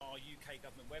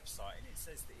government website, and it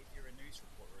says that if you're a news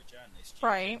reporter or a journalist,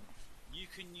 Right. You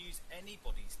can use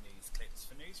anybody's news clips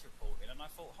for news reporting. And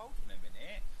I thought, hold on a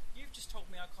minute, you've just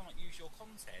told me I can't use your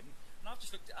content, and I've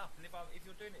just looked it up, and if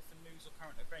you're doing it for news or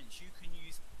current events, you can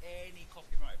use any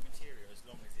copyrighted material as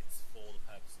long as it's for the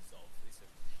purposes of.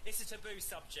 It's a taboo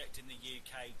subject in the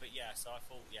UK, but yeah, so I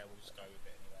thought, yeah, we'll just go with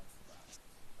it anyway.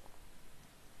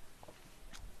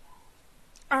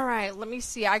 All right, let me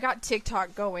see. I got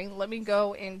TikTok going. Let me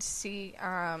go and see.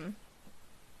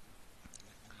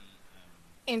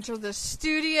 Enter the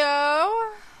studio.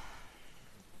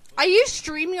 I use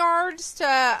StreamYards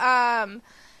to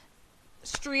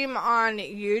stream on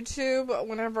YouTube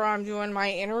whenever I'm doing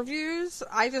my interviews.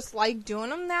 I just like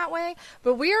doing them that way.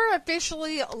 But we are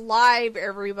officially live,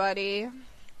 everybody. News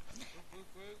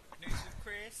with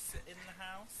Chris in the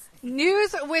house.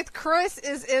 News with Chris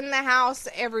is in the house,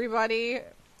 everybody.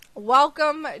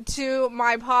 Welcome to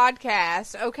my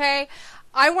podcast, okay?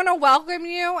 I want to welcome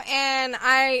you, and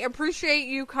I appreciate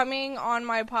you coming on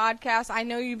my podcast. I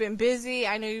know you've been busy.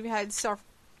 I know you've had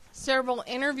several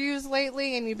interviews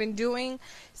lately, and you've been doing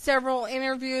several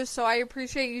interviews, so I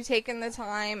appreciate you taking the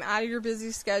time out of your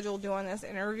busy schedule doing this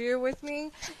interview with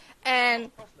me. And no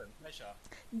problem. Pleasure.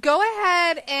 Go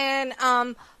ahead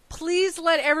and please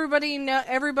let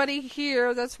everybody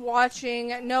here that's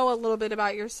watching know a little bit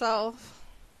about yourself.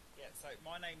 Yeah, so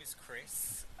my name is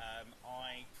Chris.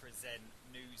 I present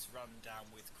News Rundown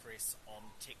with Chris on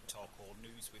TikTok, or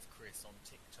News with Chris on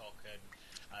TikTok,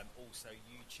 and also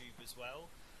YouTube as well.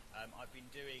 I've been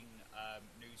doing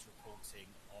news reporting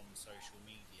on social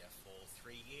media for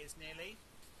 3 years nearly.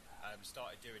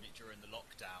 Started doing it during the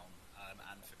lockdown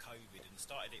and for COVID, and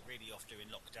started it really off doing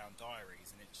lockdown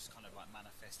diaries, and it just kind of like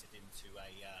manifested into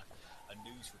a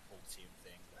news reporting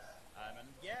thing.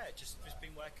 And yeah, just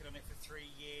been working on it for 3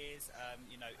 years,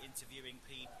 interviewing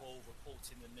people,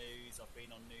 reporting the news. I've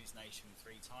been on News Nation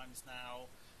 3 times now.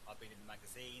 I've been in the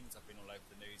magazines, I've been all over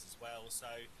the news as well. So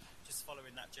just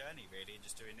following that journey really, and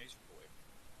just doing news reporting.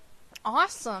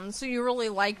 Awesome. So you really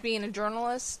like being a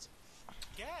journalist?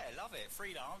 Yeah, I love it.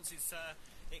 Freelance is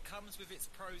it comes with its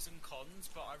pros and cons,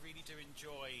 but I really do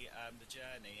enjoy the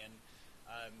journey, and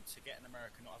to get an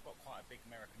American, I've got quite a big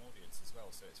American audience as well,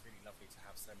 so it's really lovely to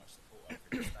have so much support over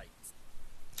in the States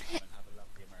and have a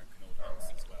lovely American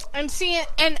audience as well. And see,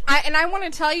 and I want to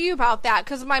tell you about that,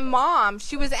 because my mom,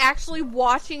 she was actually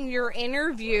watching your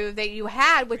interview that you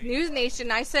had with News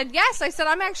Nation. I said, yes. I said,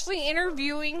 I'm actually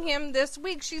interviewing him this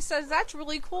week. She says, that's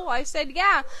really cool. I said,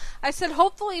 yeah. I said,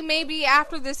 hopefully maybe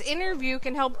after this interview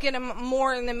can help get him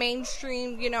more in the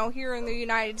mainstream, here in the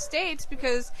United States,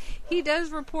 because he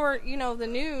does report, the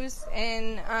news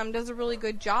and does a really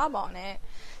good job on it.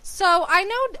 So I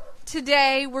know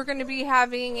today we're going to be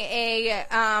having a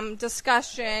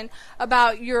discussion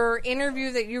about your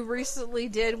interview that you recently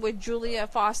did with Julia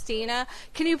Faustyna.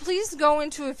 Can you please go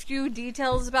into a few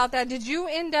details about that? Did you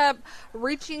end up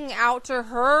reaching out to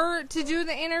her to do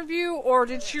the interview, or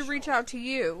did she reach out to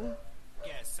you?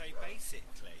 Yeah, so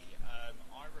basically,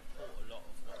 I report a lot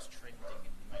of what's trending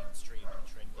in the mainstream and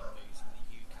trending news in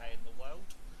the UK and the world.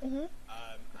 Mm-hmm.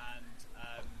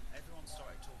 Everyone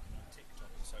started talking on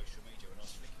TikTok and social media, and I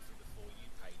was flicking through the For You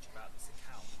page about this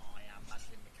account, I Am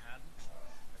Madeleine McCann,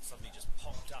 and suddenly just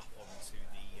popped up onto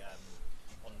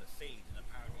on the feed, and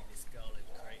apparently this girl had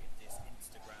created this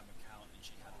Instagram account, and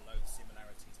she had a load of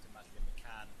similarities to Madeleine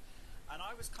McCann, and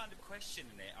I was kind of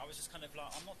questioning it. I was just kind of like,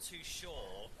 I'm not too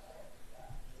sure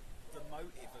the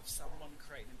motive of someone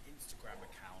creating an Instagram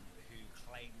account who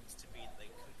claims to be that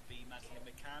they could be Madeleine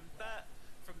McCann, but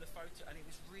from the photo, and it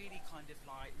was really kind of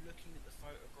like looking at the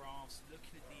photographs,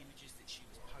 looking at the images that she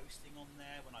was posting on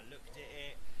there. When I looked at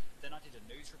it, then I did a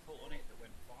news report on it that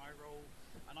went viral,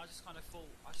 and I just kind of thought,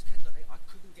 I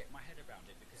couldn't get my head around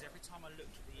it, because every time I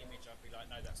looked at the image I'd be like,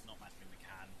 no, that's not Madeleine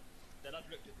McCann. Then I'd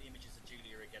looked at the images of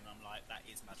Julia again, and I'm like, that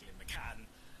is Madeleine McCann.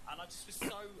 And I just was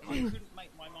I couldn't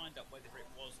make my mind up whether it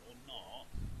was or not,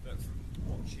 but from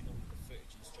watching all the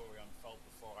footage and story unfold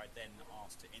before I then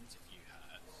asked to interview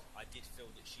her, I did feel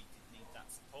that she did need that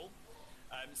support.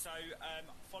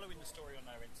 Following the story on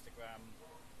her Instagram,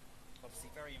 obviously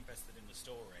very invested in the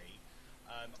story.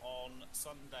 On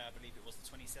Sunday, I believe it was the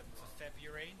 27th of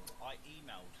February, I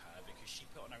emailed her because she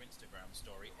put on her Instagram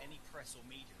story, any press or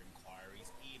media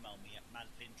inquiries, email me at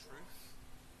Madeline Truth.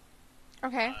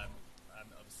 Okay.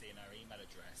 Obviously in her email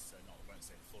address, I won't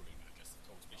say the full email address of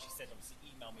course, but she said obviously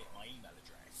email me at my email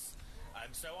address.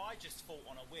 So I just thought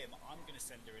on a whim, I'm going to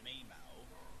send her an email.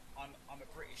 I'm a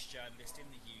British journalist in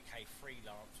the UK,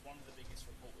 freelance, one of the biggest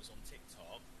reporters on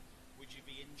TikTok. would you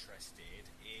be interested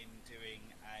in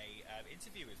doing a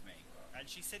interview with me? And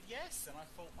she said yes, and I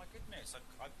thought, my goodness,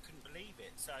 I couldn't believe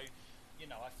it. So,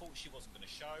 I thought she wasn't going to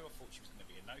show. I thought she was going to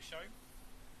be a no-show.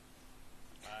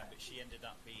 But she ended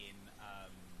up being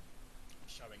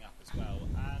showing up as well.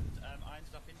 And I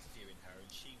ended up interviewing her, and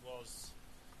she was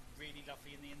really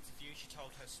lovely in the interview. She told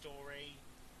her story,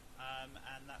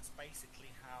 and that's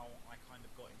basically how I kind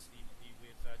of got into the interview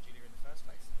with Julia in the first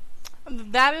place.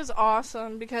 That is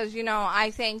awesome because, I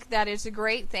think that is a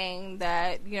great thing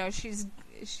that,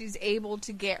 she's able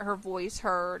to get her voice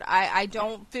heard. I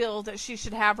don't feel that she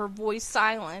should have her voice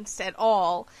silenced at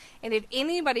all. And if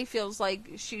anybody feels like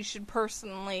she should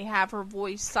personally have her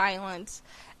voice silenced,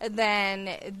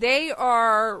 then they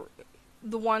are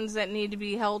the ones that need to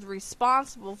be held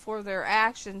responsible for their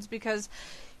actions because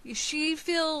she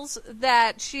feels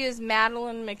that she is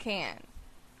Madeline McCann.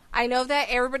 I know that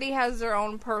everybody has their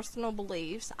own personal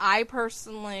beliefs. I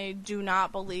personally do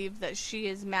not believe that she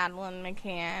is Madeline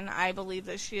McCann. I believe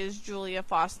that she is Julia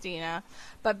Faustyna.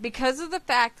 But because of the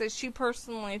fact that she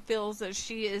personally feels that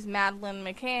she is Madeline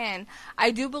McCann,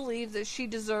 I do believe that she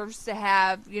deserves to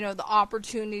have, the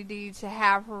opportunity to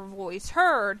have her voice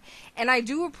heard. And I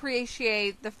do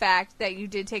appreciate the fact that you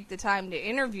did take the time to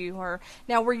interview her.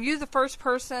 Now, were you the first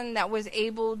person that was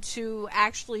able to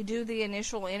actually do the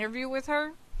initial interview with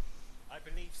her? I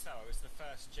believe so. I was the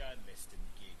first journalist in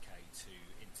the UK to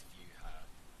interview her.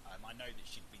 I know that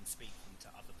she'd been speaking to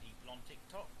other people on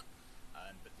TikTok,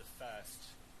 but the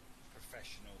first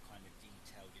professional kind of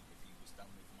detailed interview was done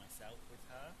with myself with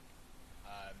her.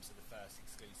 So the first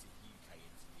exclusive UK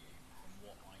interview from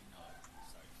what I know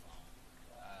so far.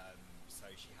 So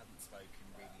she hadn't spoken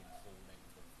really in full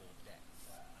length or full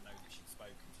depth. I know that she'd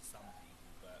spoken to some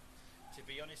people, but to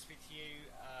be honest with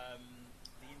you,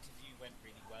 the interview went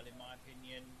really well in my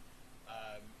opinion.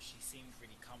 She seemed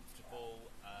really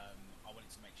comfortable. I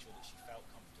wanted to make sure that she felt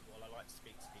comfortable. I like to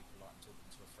speak to people like I'm talking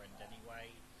to a friend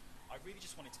anyway. I really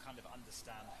just wanted to kind of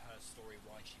understand her story,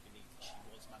 why she believed that she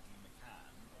was Madeline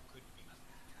McCann, or could be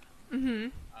Madeline McCann. Mm-hmm.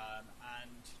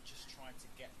 And just trying to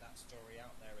get that story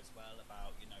out there as well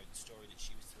about, the story that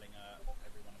she was telling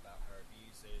everyone about her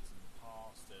abusers in the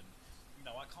past. And,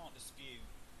 I can't dispute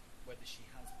whether she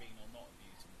has been or not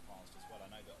abused in the past as well. I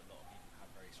know that a lot of people have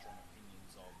very strong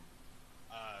opinions on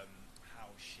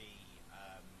how she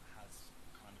has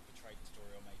kind of portrayed the story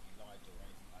or maybe lied or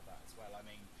anything like that as well.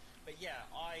 But yeah,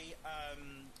 I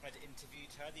had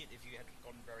interviewed her. The interview had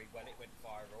gone very well. It went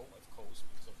viral, of course,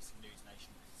 because obviously News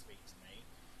Nation wanted to speak to me.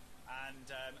 And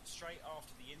straight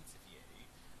after the interview,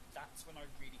 that's when I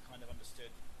really kind of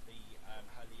understood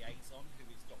her liaison, who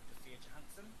is Dr. Fia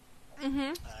Johansson.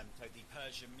 Mm-hmm. So the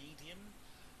Persian medium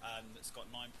that's got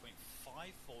 9.5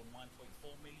 or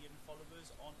 9.4 million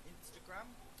followers on Instagram.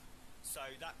 So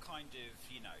that kind of,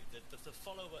 the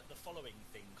following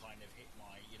thing kind of hit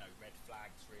my, red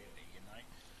flags really,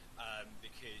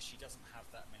 because she doesn't have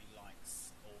that many likes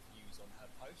or views on her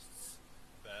posts,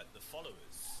 but the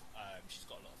followers, she's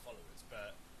got a lot of followers,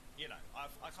 but,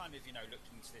 I kind of, looked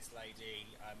into this lady,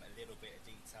 a little bit of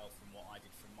detail from what I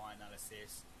did from my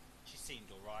analysis. She seemed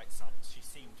alright. She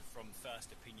seemed, from first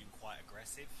opinion, quite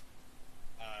aggressive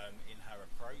in her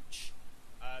approach.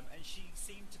 And she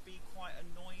seemed to be quite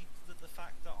annoyed at the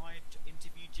fact that I'd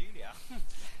interviewed Julia.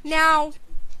 Now,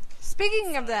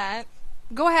 speaking of that,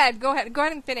 go ahead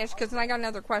and finish, because then I got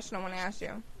another question I want to ask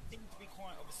you. Seemed to be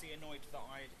quite obviously annoyed that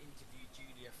I had interviewed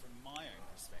Julia from my own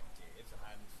perspective,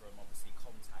 and from obviously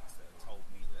contacts that have told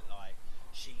me that,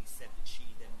 she said that she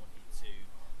then wanted to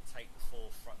take the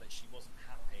forefront, that she wasn't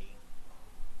happy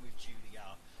with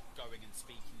Julia going and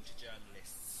speaking to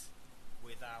journalists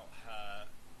without her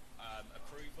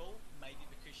approval, maybe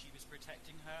because she was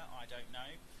protecting her, I don't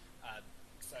know.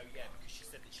 So yeah, because she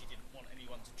said that she didn't want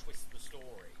anyone to twist the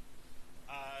story.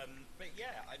 But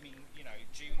yeah,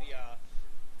 Julia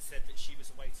said that she was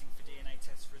awaiting for DNA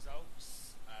test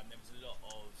results. There was a lot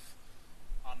of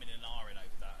in and ahhing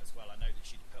over that as well. I know that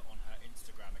she'd put on her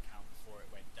Instagram account before it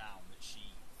went down that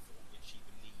she thought that she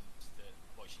believed that,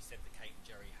 she said that Kate and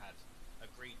Jerry had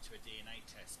agreed to a DNA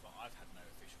test, but I've had no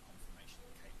official confirmation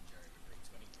that Kate and Jerry have agreed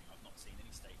to anything. I've not seen any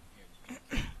statement here in the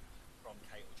UK from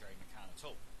Kate or Jerry McCann at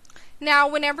all. Now,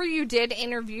 whenever you did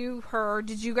interview her,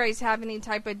 did you guys have any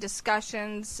type of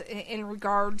discussions in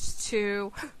regards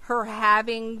to her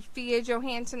having Fia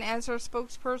Johansson as her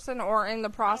spokesperson, or in the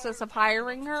process of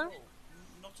hiring her?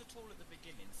 Not at all at the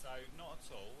beginning, so not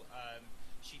at all.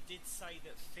 She did say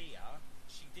that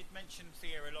she did mention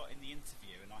Fia a lot in the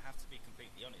interview, and I have to be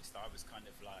completely honest, I was kind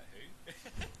of like, who?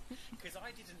 Because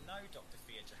I didn't know Dr.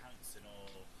 Fia Johansson or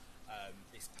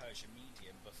this Persian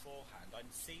medium beforehand.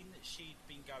 I'd seen that she'd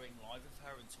been going live with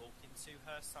her and talking to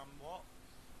her somewhat,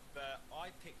 but I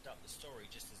picked up the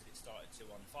story just as it started to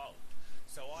unfold.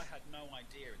 So I had no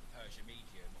idea of the Persian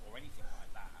medium or anything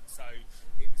like that. So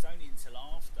it was only until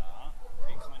after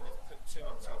it kind of put two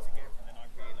and two together, and then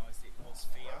I realised it was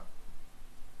Fia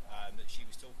that she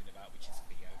was talking about, which is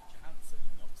Fia Johansson,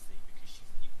 obviously, because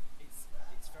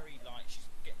it's very like she's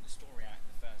getting the story out in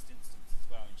the first instance as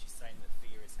well, and she's saying that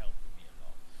Fia is helping me a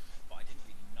lot. But I didn't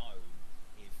really know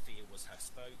if Fia was her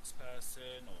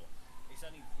spokesperson, or it's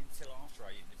only until after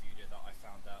I interviewed her that I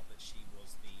found out that she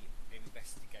was the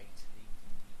investigator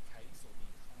leading the case, or the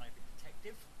private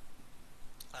detective.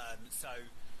 So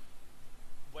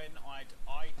when I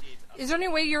did... Is there any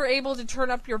way you're able to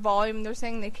turn up your volume? They're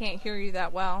saying they can't hear you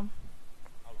that well.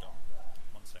 Hold on.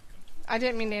 1 second. I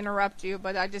didn't mean to interrupt you,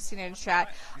 but I just seen it in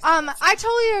chat. I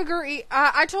totally agree.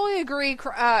 I totally agree.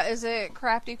 Is it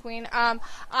Crafty Queen?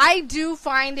 I do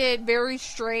find it very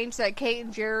strange that Kate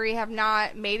and Jerry have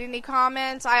not made any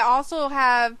comments. I also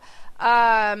have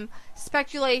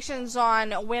speculations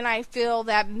on when I feel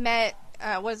that Met.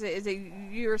 Is it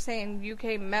you were saying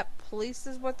UK Met Police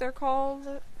is what they're called?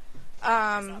 Is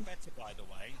that better, by the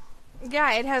way?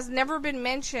 Yeah, it has never been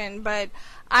mentioned, but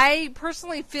I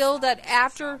personally feel that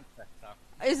after...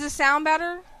 Is the sound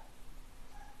better?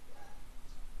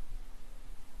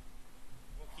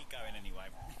 We'll keep going anyway.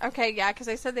 Okay, yeah, because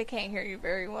they said they can't hear you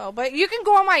very well. But you can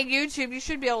go on my YouTube. You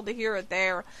should be able to hear it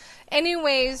there.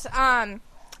 Anyways,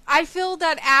 I feel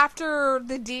that after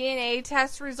the DNA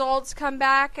test results come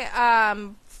back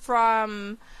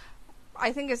from...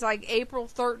 I think it's like April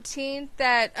 13th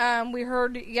that we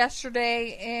heard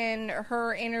yesterday in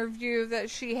her interview that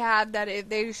she had that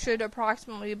they should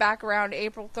approximately be back around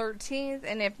April 13th,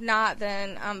 and if not,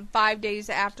 then 5 days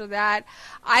after that.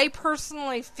 I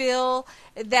personally feel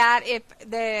that if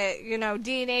the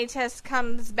DNA test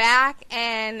comes back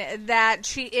and that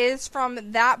she is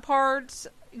from that part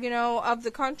of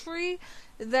the country,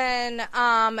 then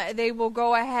they will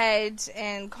go ahead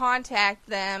and contact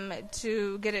them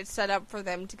to get it set up for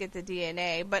them to get the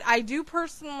DNA. But I do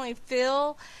personally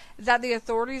feel that the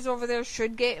authorities over there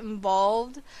should get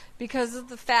involved because of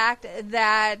the fact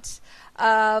that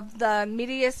of the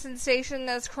media sensation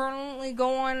that's currently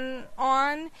going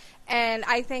on. And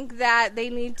I think that they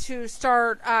need to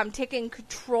start taking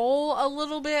control a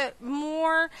little bit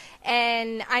more.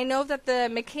 And I know that the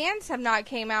McCanns have not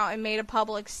came out and made a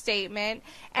public statement.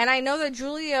 And I know that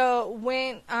Julia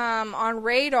went on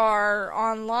Radar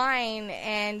online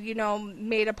and,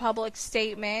 made a public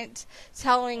statement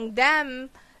telling them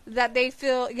that they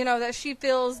feel, that she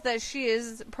feels that she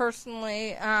is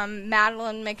personally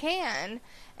Madeleine McCann.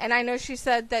 And I know she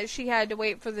said that she had to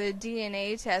wait for the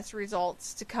DNA test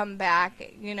results to come back,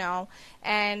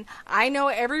 And I know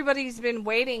everybody's been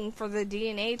waiting for the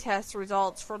DNA test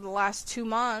results for the last 2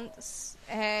 months.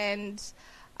 And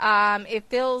it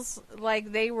feels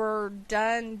like they were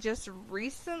done just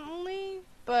recently,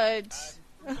 but...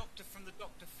 From the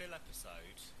Dr. Phil episode,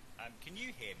 can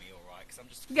you hear me all right? 'Cause I'm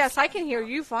just... Yes, I can hear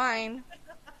you fine.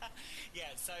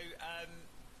 Yeah, so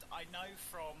I know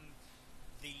from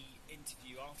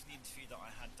after the interview that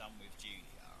I had done with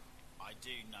Julia, I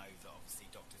do know that obviously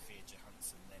Dr. Fia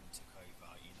Johansson then took over.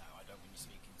 I don't want you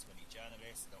speaking to any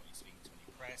journalists, I don't want you speaking to any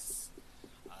press,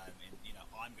 and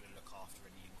I'm going to look after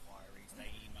any inquiries.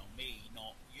 They email me,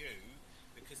 not you,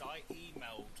 because I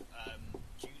emailed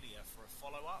Julia for a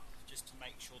follow-up just to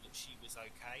make sure that she was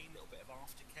okay, a little bit of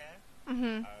aftercare.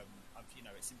 Mm-hmm.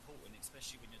 It's important,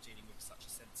 especially when you're dealing with such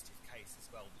a sensitive case as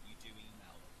well, that you do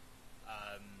email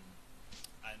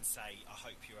and say, I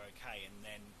hope you're okay. And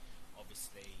then,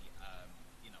 obviously,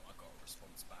 I got a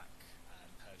response back,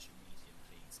 Persian medium,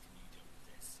 please, can you deal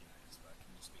with this? Can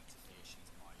you speak to Fia?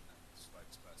 She's my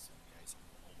spokesperson, liaison,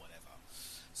 or whatever.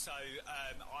 So,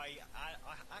 I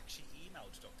actually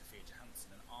emailed Dr. Fia Johansson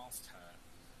and asked her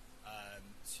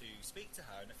to speak to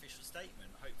her, an official statement,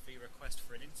 hopefully a request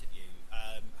for an interview.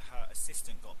 Her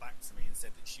assistant got back to me and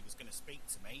said that she was going to speak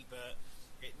to me, but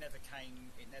it never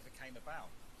came about.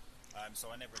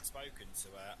 So I never had spoken to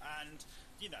her. And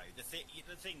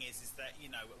the thing is that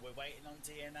we're waiting on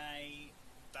DNA.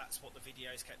 That's what the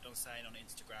videos kept on saying on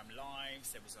Instagram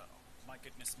Lives. There was my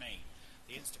goodness me,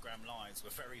 the Instagram Lives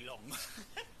were very long.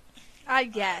 I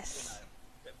guess.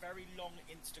 Very long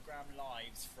Instagram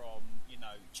Lives from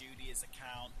Julia's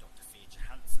account, Dr. Fia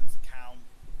Johansson's account.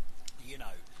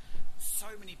 So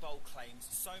many bold claims.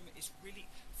 It's really,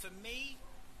 for me,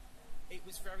 it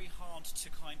was very hard to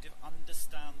kind of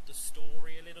understand the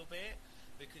story a little bit,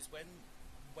 because when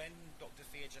Dr.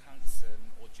 Fia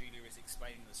Johansson or Julia is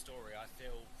explaining the story, I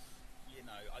feel, you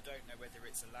know, I don't know whether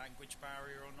it's a language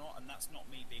barrier or not, and that's not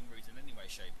me being rude in any way,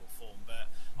 shape or form,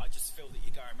 but I just feel that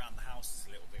you're going around the houses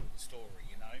a little bit with the story,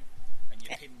 you know, and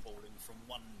you're pinballing from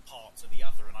one part to the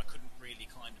other, and I couldn't really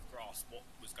kind of grasp what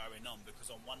was going on, because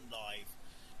on one live,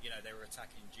 you know, they were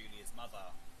attacking Julia's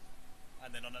mother,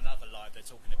 and then on another live they're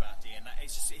talking about DNA.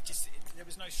 There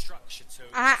was no structure to it.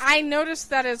 I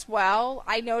noticed that as well.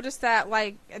 I noticed that,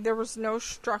 like, there was no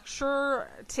structure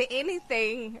to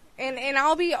anything. And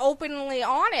I'll be openly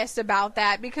honest about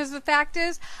that, because the fact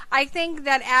is, I think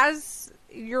that as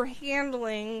you're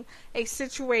handling a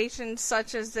situation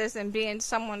such as this and being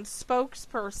someone's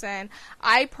spokesperson,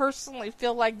 I personally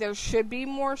feel like there should be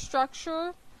more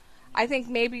structure. I think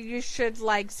maybe you should,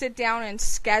 like, sit down and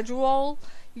schedule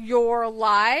your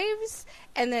lives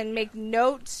and then make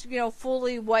notes, you know,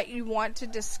 fully what you want to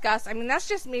discuss. I mean, that's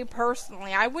just me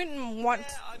personally. I wouldn't want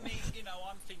to... I mean, you know,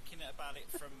 I'm thinking about it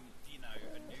from, you know,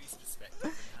 a news perspective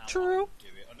and how True. I would do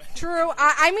it. True.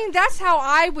 I mean, that's how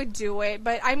I would do it,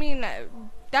 but I mean,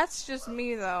 that's just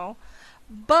me though.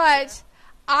 But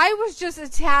I was just a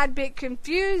tad bit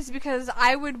confused, because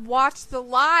I would watch the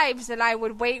lives and I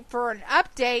would wait for an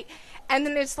update, and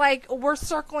then it's like we're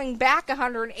circling back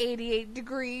 188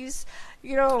 degrees,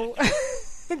 you know,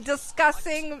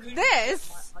 discussing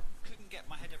this. I couldn't get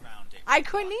my head around it. I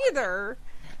couldn't either.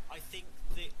 I think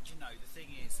that, you know, the thing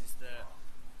is that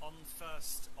on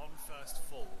first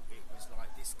fall, it was like,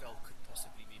 this girl could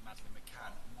possibly be Madeleine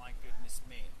McCann. My goodness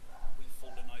me, we've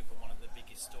fallen over one of the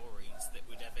biggest stories that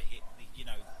would ever hit the, you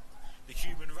know, the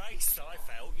human race. I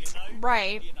felt, you know,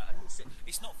 right. You know, and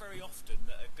it's not very often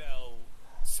that a girl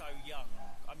so young.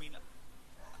 I mean,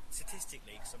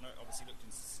 statistically, because I obviously looked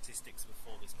into statistics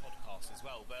before this podcast as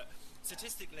well, but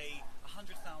statistically,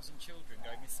 100,000 children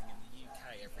go missing in the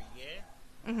UK every year.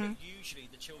 But usually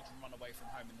the children run away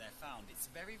from home and they're found. It's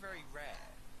very, very rare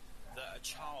that a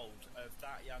child of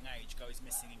that young age goes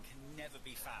missing and can never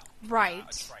be found. Right.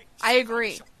 I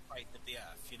agree. Of the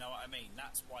earth, you know what I mean?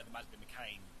 That's why the Madeleine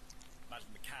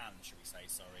McCann, should we say,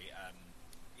 sorry,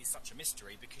 is such a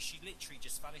mystery, because she literally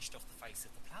just vanished off the face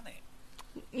of the planet.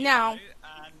 Now,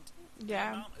 and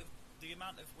yeah, the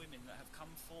amount of women that have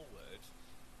come forward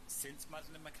since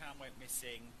Madeleine McCann went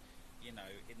missing, you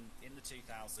know, in the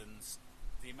 2000s,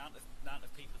 the amount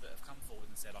of people that have come forward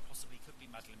and said, I possibly could be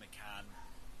Madeleine McCann,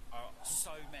 are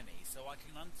so many. So I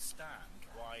can understand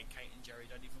why Kate and Jerry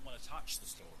don't even want to touch the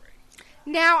story.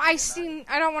 Now, I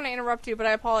don't want to interrupt you, but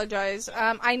I apologize.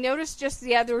 I noticed just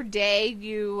the other day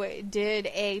you did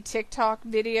a TikTok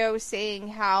video saying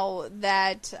how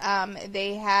that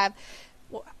they have,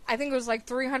 I think it was like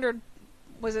 300,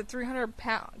 was it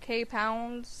 300K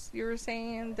pounds you were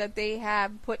saying that they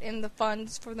have put in the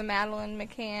funds for the Madeleine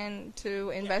McCann to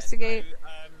investigate?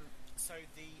 So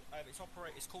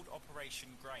it's called Operation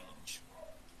Grange,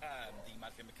 the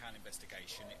Madeleine McCann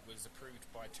investigation. It was approved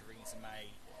by Theresa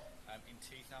May in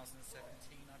 2017,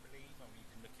 I believe. I mean, you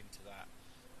can look into that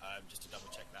just to double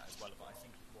check that as well, but I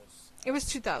think it was... It was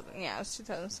 2000, yeah, it was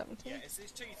 2017. Yeah, it's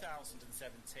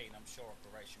 2017. I'm sure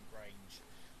Operation Grange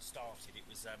started. It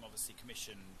was obviously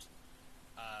commissioned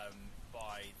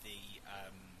by the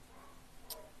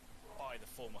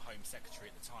former Home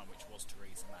Secretary at the time, which was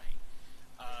Theresa May.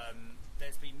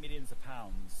 There's been millions of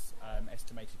pounds,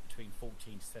 estimated between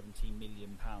 14 to 17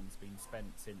 million pounds, being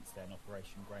spent since then.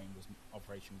 Operation Grange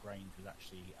was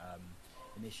actually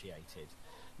initiated.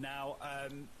 Now,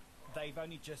 they've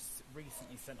only just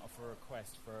recently sent off a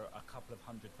request for a couple of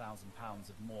 £100,000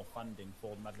 of more funding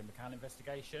for the Madeleine McCann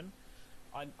investigation.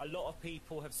 A lot of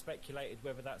people have speculated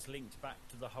whether that's linked back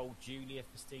to the whole Julia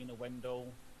Faustyna Wendell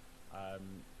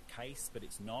case, but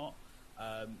it's not.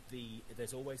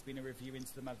 There's always been a review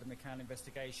into the Madeleine McCann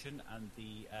investigation, and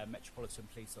the Metropolitan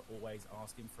Police are always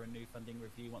asking for a new funding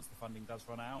review once the funding does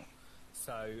run out.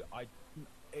 So,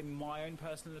 in my own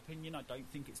personal opinion, I don't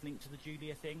think it's linked to the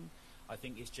Julia thing. I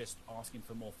think it's just asking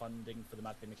for more funding for the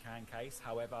Madeleine McCann case.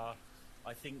 However,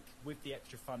 I think with the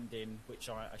extra funding, which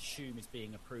I assume is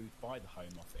being approved by the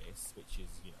Home Office, which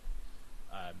is, you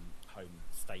know, home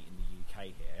state in the UK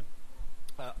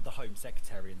here, the Home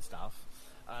Secretary and stuff,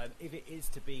 if it is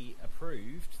to be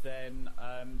approved, then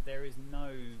there is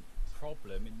no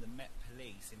problem in the Met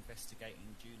Police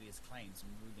investigating Julia's claims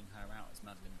and ruling her out as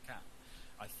Madeleine McCann.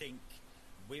 I think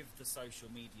with the social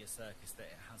media circus that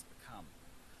it has become,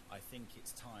 I think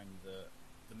it's time that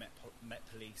the Met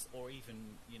Police, or even,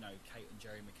 you know, Kate and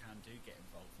Jerry McCann do get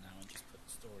involved now and just put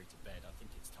the story to bed. I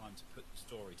think it's time to put the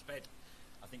story to bed.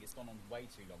 I think it's gone on way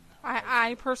too long now.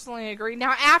 I personally agree.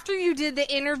 Now, after you did the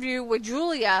interview with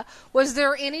Julia, was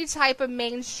there any type of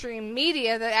mainstream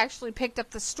media that actually picked up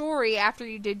the story after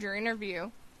you did your interview?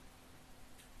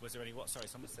 Was there any what? Sorry,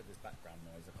 someone said there's background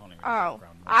noise. I can't hear any Oh,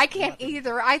 background noise. I can't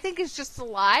either. I think it's just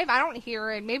live. I don't hear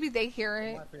it. Maybe they hear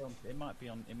it. Might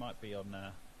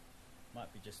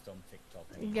be just on TikTok.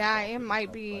 Yeah, it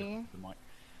might be.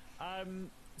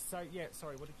 So yeah,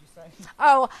 sorry. What did you say?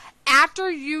 Oh,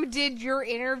 after you did your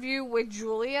interview with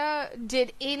Julia,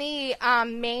 did any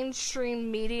mainstream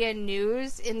media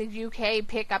news in the UK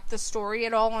pick up the story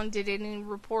at all, and did any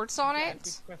reports on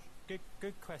it?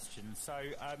 Good question. So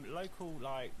local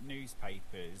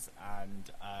newspapers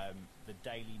and the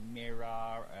Daily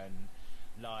Mirror and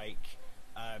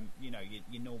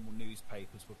your normal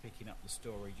newspapers were picking up the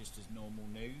story just as normal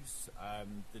news.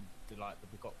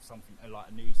 We got something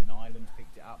like news in Ireland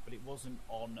picked it up, but it wasn't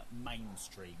on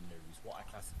mainstream news. What I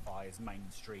classify as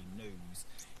mainstream news,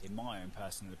 in my own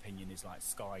personal opinion, is like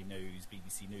Sky News,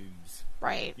 BBC News.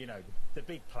 Right. The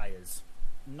big players.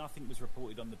 Nothing was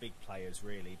reported on the big players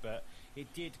really, but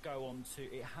it did go on to.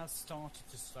 It has started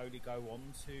to slowly go on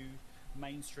to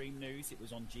mainstream news. It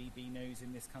was on GB News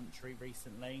in this country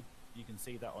recently. You can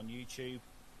see that on YouTube.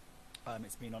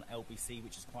 It's been on LBC,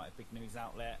 which is quite a big news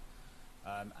outlet.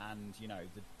 And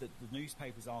the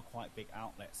newspapers are quite big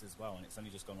outlets as well, and it's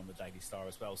only just gone on the Daily Star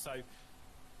as well. So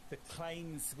the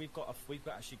claims we've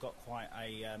actually got quite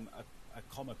a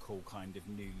comical kind of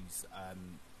news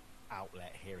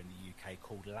outlet here in the UK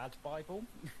called Lad Bible.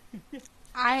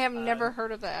 I have never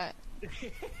heard of that.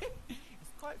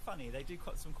 It's quite funny. They do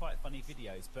some quite funny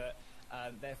videos, but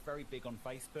they're very big on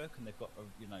Facebook, and they've got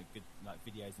good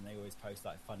videos, and they always post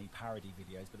funny parody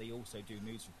videos. But they also do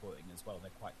news reporting as well.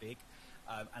 They're quite big,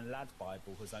 and Lad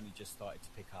Bible has only just started to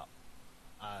pick up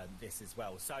this as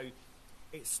well. So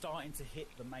it's starting to hit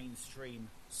the mainstream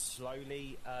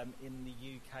slowly in the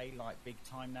UK, big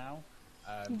time now.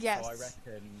 Yes. So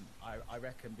I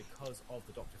reckon because of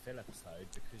the Dr. Phil episode,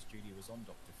 because Julia was on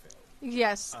Dr. Phil.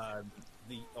 Yes.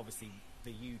 Obviously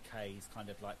the UK's kind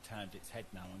of turned its head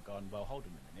now and gone, well, hold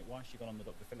on a minute, why has she gone on the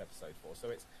Dr. Phil episode for? So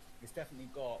it's definitely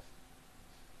got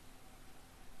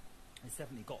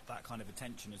that kind of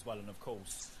attention as well. And of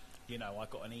course, I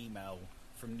got an email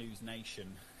from News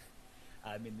Nation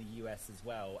in the US as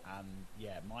well, and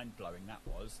yeah, mind blowing that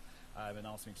was. And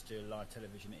asked me to do a live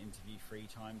television interview 3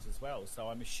 times as well. So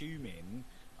I'm assuming,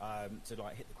 to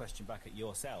hit the question back at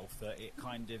yourself, that it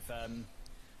kind of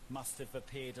must have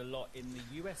appeared a lot in the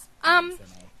US. I'll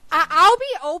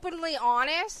be openly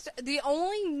honest. The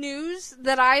only news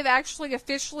that I've actually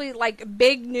officially,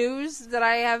 big news that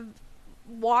I have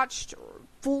watched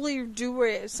fully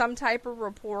do some type of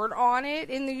report on it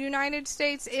in the United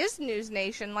States is News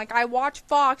Nation. I watch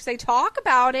Fox, they talk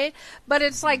about it, but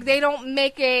it's they don't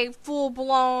make a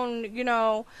full-blown,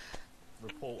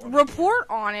 report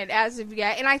on it as of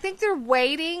yet. And I think they're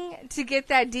waiting to get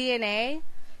that DNA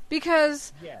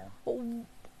because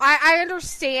I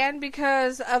understand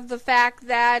because of the fact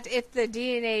that if the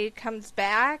DNA comes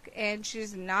back and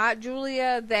she's not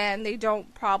Julia, then they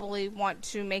don't probably want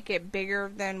to make it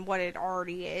bigger than what it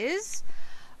already is.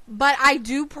 But I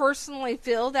do personally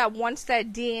feel that once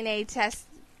that DNA test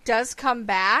does come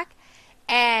back,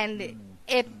 and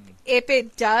if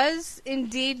it does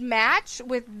indeed match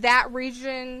with that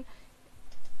region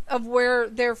of where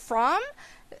they're from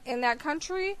in that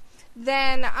country,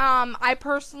 then I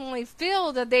personally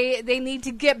feel that they need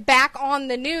to get back on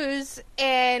the news,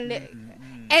 and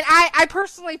I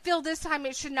personally feel this time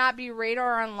it should not be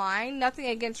Radar Online. Nothing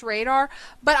against Radar,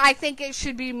 but I think it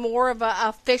should be more of a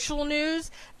official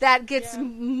news that gets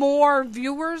more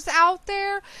viewers out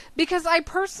there, because I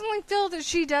personally feel that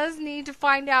she does need to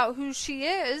find out who she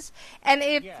is, and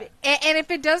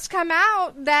if it does come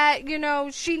out that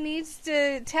she needs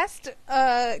to test,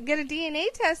 get a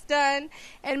DNA test done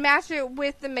and match it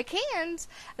with the McCanns,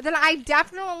 then I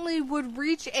definitely would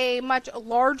reach a much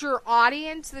larger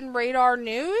audience than Radar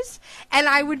News, and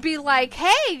I would be like,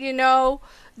 hey,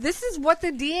 this is what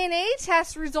the DNA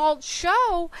test results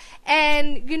show,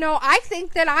 and I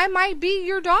think that I might be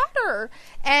your daughter,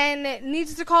 and it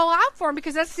needs to call out for him,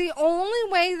 because that's the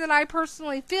only way that I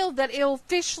personally feel that it'll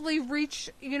officially reach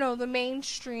the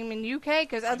mainstream in UK,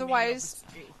 because otherwise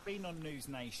it's been on News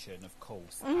Nation, of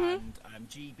course, and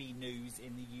GB News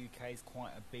in the UK is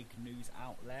quite a big news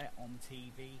outlet on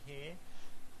TV here,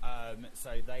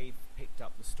 so they've picked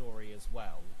up the story as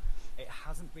well. It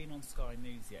hasn't been on Sky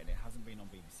News yet, and it hasn't been on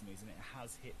BBC News, and it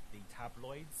has hit the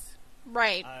tabloids,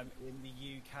 right, in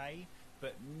the UK,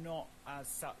 but not as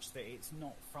such that it's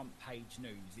not front page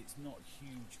news. It's not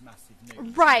huge, massive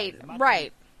news. Right,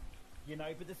 right.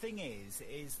 But the thing is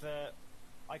that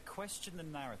I question the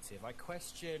narrative. I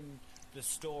question the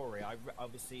story.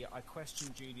 I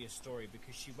question Julia's story,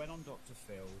 because she went on Dr.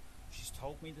 Phil. She's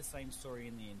told me the same story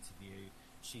in the interview.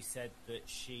 She said that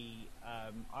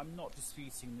I'm not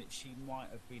disputing that she might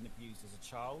have been abused as a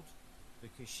child,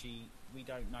 because we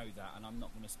don't know that, and I'm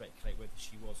not going to speculate whether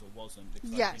she was or wasn't,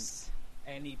 because Yes.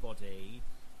 I think anybody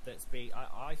that's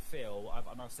I feel,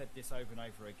 and I've said this over and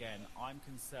over again, I'm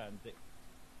concerned that,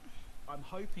 I'm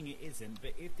hoping it isn't,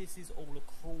 but if this is all a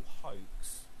cruel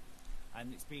hoax,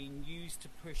 and it's being used to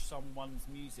push someone's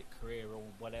music career or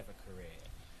whatever career,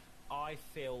 I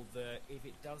feel that if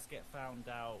it does get found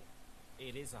out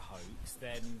it is a hoax,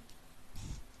 then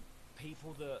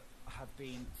people that have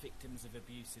been victims of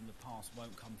abuse in the past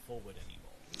won't come forward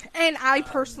anymore. And I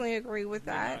personally agree with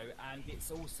that. And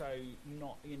it's also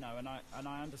not, and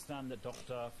I understand that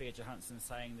Dr. Thea Johansson is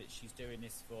saying that she's doing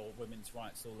this for women's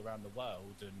rights all around the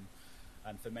world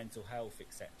and for mental health,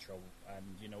 etc.,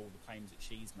 and all the claims that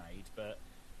she's made. But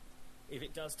if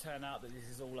it does turn out that this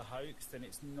is all a hoax, then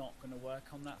it's not going to work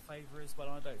on that favour as well.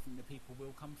 I don't think that people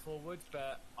will come forward,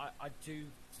 but I do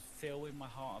feel in my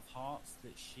heart of hearts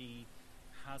that she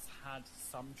has had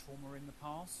some trauma in the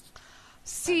past.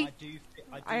 See,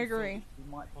 I agree.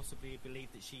 We might possibly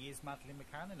believe that she is Madeleine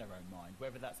McCann in her own mind,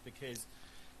 whether that's because,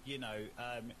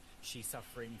 she's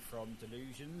suffering from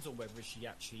delusions, or whether she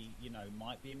actually,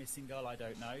 might be a missing girl. I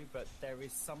don't know, but there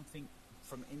is something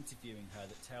from interviewing her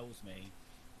that tells me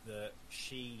that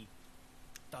she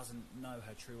doesn't know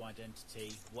her true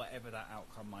identity, whatever that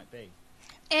outcome might be.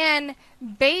 And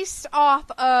based off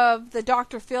of the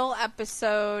Dr. Phil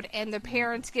episode and the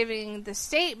parents giving the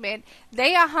statement,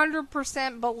 they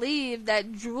 100% believe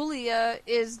that Julia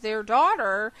is their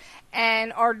daughter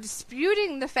and are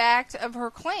disputing the fact of her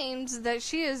claims that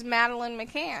she is Madeleine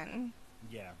McCann.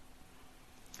 Yeah.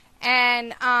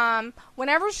 And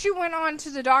whenever she went on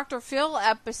to the Dr. Phil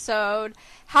episode,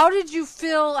 how did you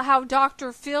feel how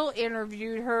Dr. Phil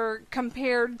interviewed her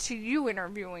compared to you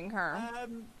interviewing her?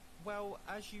 Well,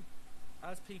 as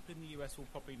people in the US will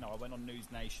probably know, I went on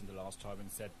News Nation the last time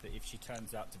and said that if she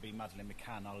turns out to be Madeleine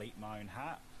McCann, I'll eat my own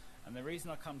hat. And the reason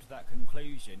I come to that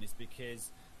conclusion is because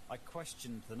I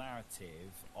questioned the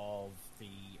narrative of the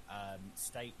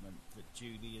statement that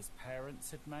Julia's parents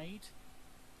had made.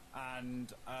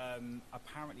 And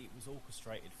apparently it was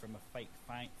orchestrated from a fake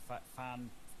fan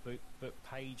book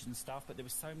page and stuff, but there were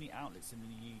so many outlets in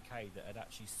the UK that had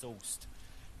actually sourced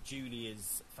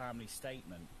Julia's family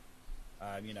statement.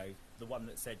 The one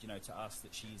that said, to us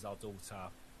that she's our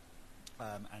daughter,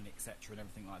 and etc. and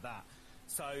everything like that.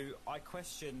 So I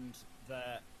questioned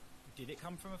that. Did it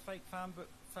come from a fake fan book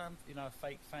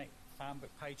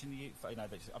page in the UK?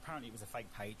 Apparently it was a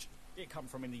fake page. It come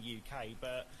from in the UK,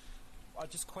 but I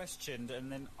just questioned,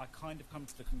 and then I kind of come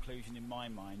to the conclusion in my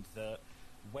mind that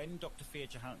when Dr. Thea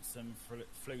Johansson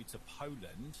flew to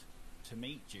Poland to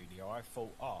meet Julia, I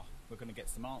thought, we're going to get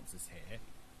some answers here.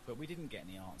 But we didn't get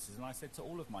any answers, and I said to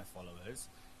all of my followers,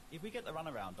 if we get the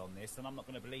runaround on this, then I'm not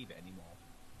going to believe it anymore.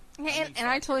 And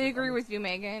I totally agree with you,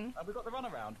 Megan. We got the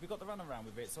runaround. We got the runaround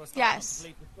with it, so I started not to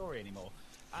believe the story anymore.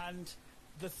 And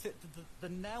the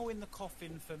nail in the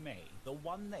coffin for me, the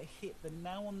one that hit the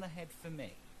nail on the head for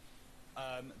me,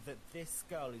 that this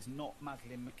girl is not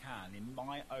Madeleine McCann, in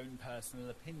my own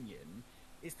personal opinion,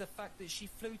 is the fact that she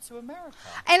flew to America.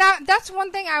 And that's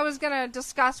one thing I was going to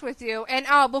discuss with you. And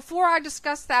before I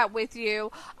discuss that with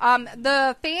you,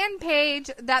 the fan page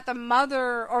that the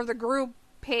mother, or the group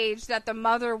page that the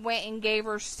mother went and gave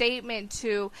her statement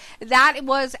to, that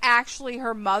was actually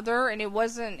her mother, and it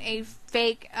wasn't a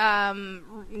fake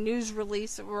news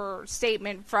release or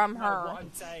statement from her. What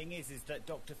I'm saying is that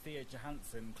Dr. Thea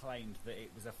Johansson claimed that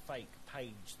it was a fake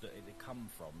page that it had come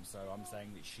from, so I'm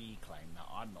saying that she claimed that.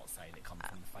 I'm not saying it comes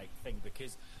from a fake thing,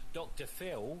 because Dr.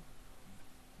 Phil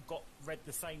read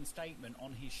the same statement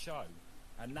on his show,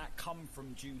 and that come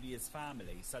from Julia's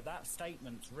family, so that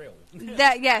statement's real.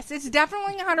 Yes, it's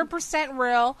definitely 100%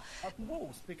 real. Of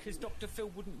course, because Dr. Phil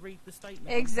wouldn't read the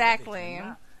statement. Exactly.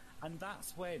 And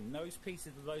that's when those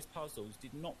pieces of those puzzles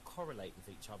did not correlate with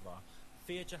each other.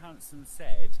 Thea Johansson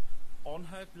said on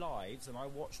her lives, and I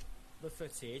watched the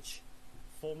footage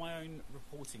for my own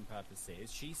reporting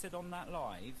purposes, she said on that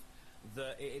live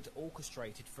that it had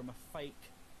orchestrated from a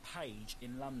fake page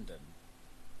in London.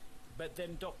 But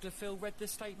then Dr. Phil read the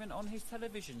statement on his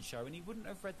television show, and he wouldn't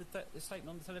have read the statement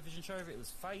on the television show if it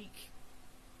was fake.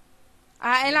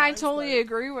 I totally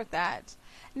agree with that.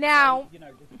 Now,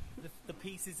 the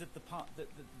pieces of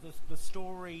the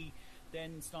story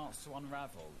then starts to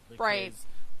unravel, because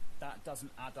that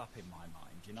doesn't add up in my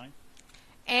mind,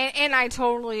 And I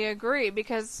totally agree,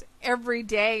 because every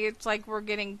day it's like we're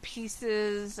getting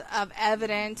pieces of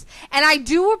evidence. And I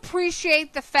do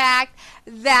appreciate the fact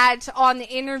that on the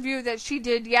interview that she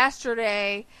did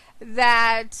yesterday,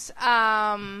 that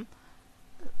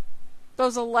the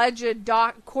those alleged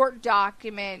court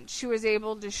documents she was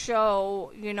able to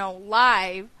show,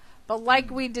 live. But like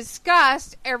we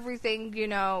discussed, everything,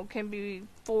 can be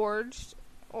forged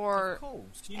or of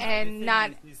course. and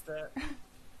not. Is that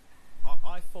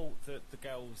I thought that the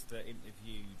girls that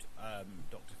interviewed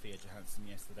Dr. Thea Johansson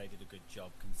yesterday did a good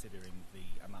job considering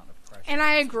the amount of pressure. And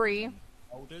I agree.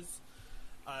 Holders.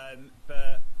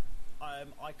 But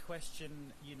I question,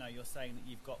 you're saying that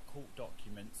you've got court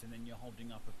documents and then you're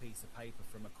holding up a piece of paper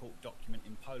from a court document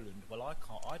in Poland. Well,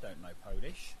 I don't know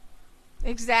Polish.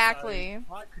 Exactly.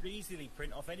 So I could easily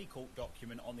print off any court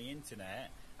document on the internet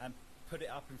and put it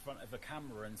up in front of a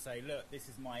camera and say, look, this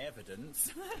is my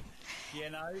evidence.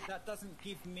 That doesn't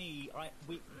give me...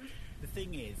 the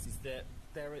thing is that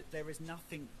there is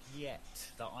nothing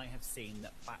yet that I have seen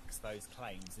that backs those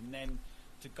claims. And then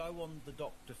to go on the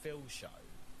Dr. Phil show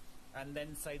and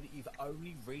then say that you've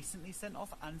only recently sent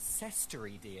off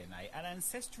ancestry DNA. And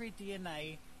ancestry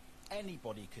DNA,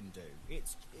 anybody can do.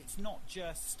 It's not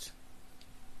just...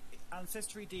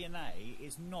 Ancestry DNA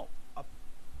is not a...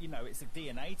 it's a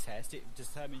DNA test. It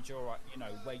determines your,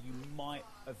 where you might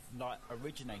have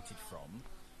originated from.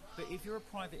 But if you're a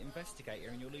private investigator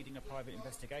and you're leading a private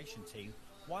investigation team,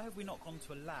 why have we not gone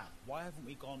to a lab? Why haven't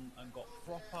we gone and got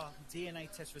proper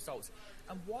DNA test results?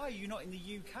 And why are you not in the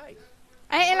UK?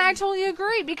 And I totally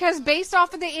agree, because based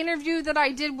off of the interview that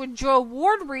I did with Joe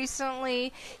Ward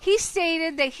recently, he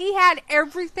stated that he had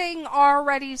everything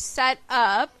already set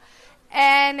up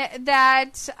and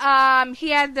that he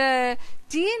had the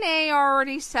DNA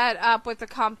already set up with the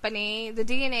company, the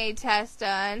DNA test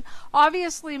done.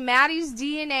 Obviously, Maddie's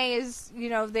DNA is,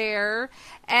 there,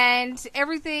 and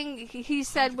everything he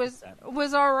said was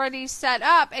already set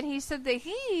up. And he said that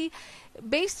he,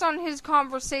 based on his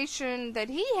conversation that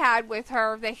he had with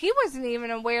her, that he wasn't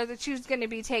even aware that she was going to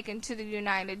be taken to the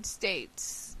United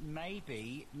States.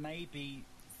 Maybe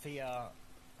Thea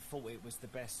thought it was the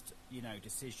best,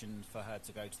 decision for her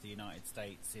to go to the United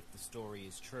States if the story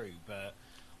is true. But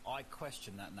I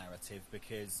question that narrative,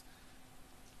 because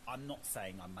I'm not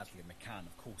saying I'm Madeleine McCann,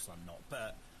 of course I'm not,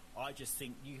 but I just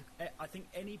think I think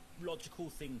any logical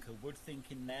thinker would think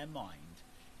in their mind,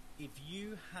 if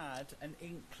you had an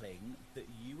inkling that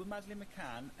you were Madeleine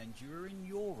McCann and you were in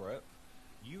Europe,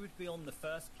 you would be on the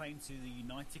first plane to the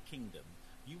United Kingdom.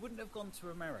 You wouldn't have gone to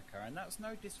America, and that's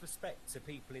no disrespect to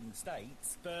people in the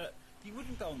States, but you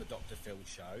wouldn't go on the Dr. Phil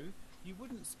show. You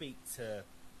wouldn't speak to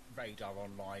Radar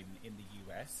Online in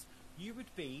the US. You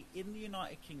would be in the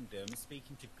United Kingdom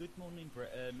speaking to Good Morning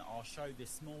Britain, our show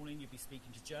this morning. You'd be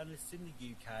speaking to journalists in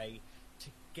the UK to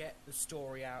get the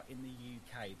story out in the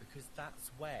UK, because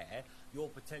that's where your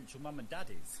potential mum and dad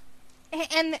is.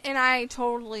 And I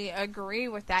totally agree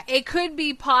with that. It could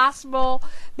be possible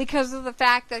because of the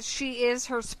fact that she is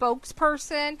her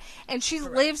spokesperson and she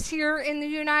Correct. lives here in the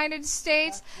United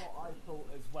States. That's what I thought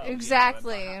as well.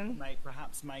 Exactly.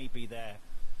 Perhaps maybe there.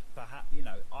 Perhaps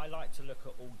I like to look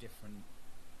at all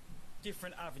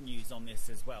different avenues on this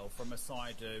as well, from a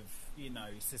side of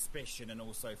suspicion, and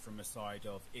also from a side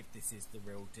of if this is the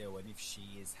real deal and if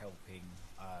she is helping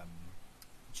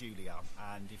Julia,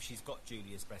 and if she's got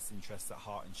Julia's best interests at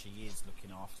heart and she is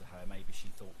looking after her. Maybe she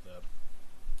thought that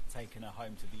taking her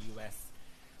home to the US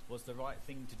was the right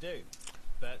thing to do.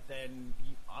 But then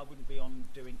I wouldn't be on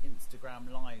doing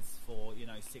Instagram lives for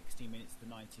 60 minutes to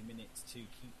 90 minutes to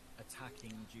keep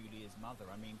attacking Julia's mother.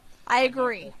 I mean, I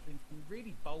agree. There's been some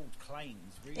really bold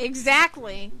claims.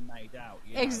 Exactly. Made out.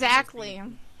 Exactly.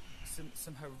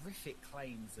 Some horrific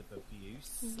claims of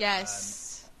abuse.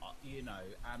 Yes.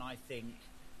 And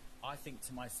I think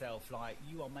to myself,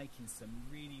 you are making some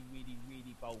really, really,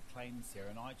 really bold claims here,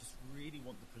 and I just really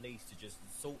want the police to just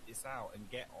sort this out and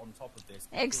get on top of this.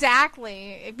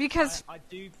 Exactly, because I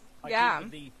do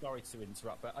believe. Sorry to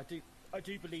interrupt, but I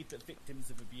do believe that victims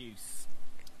of abuse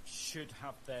should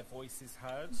have their voices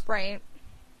heard, right,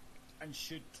 and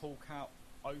should talk out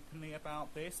openly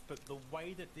about this. But the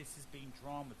way that this has been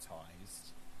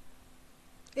dramatized,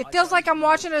 it feels like I'm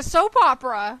watching a soap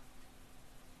opera.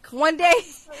 One day,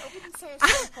 I wouldn't say a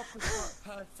soap opera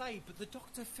per se, but the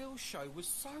Dr. Phil show was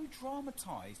so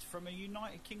dramatised from a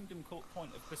United Kingdom court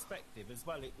point of perspective as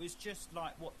well. It was just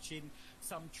like watching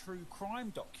some true crime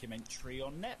documentary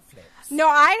on Netflix. No,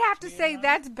 I'd have to say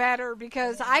that's better,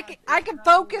 because I can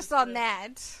focus on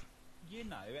that.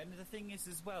 And the thing is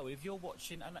as well, if you're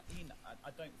watching, and I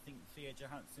don't think Thea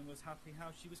Johansson was happy how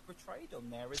she was portrayed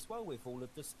on there as well, with all of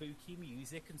the spooky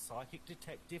music and psychic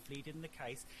detective leading the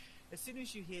case. As soon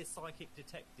as you hear psychic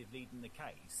detective leading the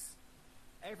case,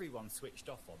 everyone switched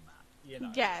off on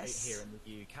that, yes. Here in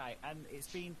the UK. And it's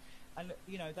been, and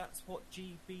that's what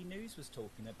GB News was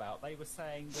talking about. They were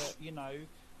saying that,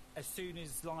 as soon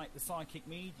as like the psychic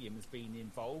medium has been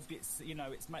involved, it's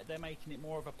they're making it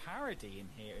more of a parody in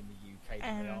here in the UK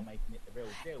than they are making it the real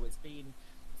deal. It's been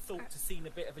thought to seem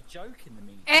a bit of a joke in the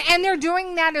media, and they're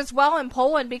doing that as well in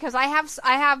Poland, because I have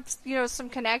some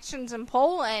connections in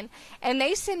Poland, and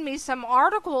they send me some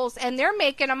articles, and they're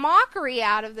making a mockery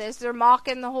out of this. They're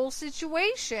mocking the whole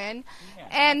situation,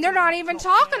 and they're not even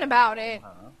talking about it.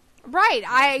 Right?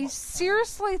 I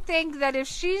seriously think that if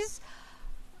she's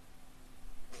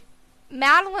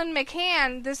Madeleine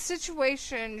McCann, this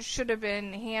situation should have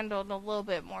been handled a little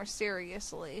bit more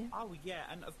seriously. Oh yeah,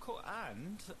 and of course,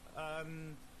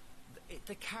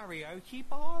 the karaoke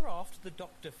bar after the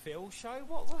Dr. Phil show.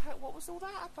 What was all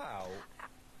that about?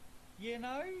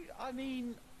 I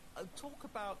mean, talk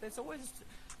about. There's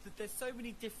so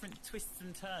many different twists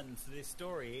and turns to this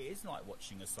story. It is like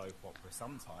watching a soap opera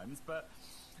sometimes, but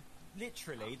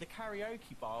literally, the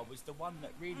karaoke bar was the one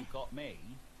that really got me.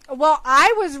 Well,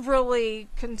 I was really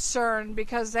concerned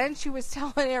because then she was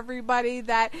telling everybody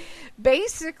that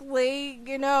basically,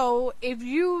 if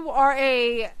you are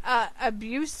a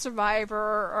abuse survivor,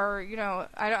 or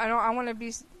I want to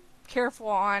be careful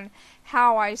on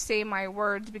how I say my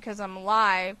words because I'm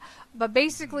live, but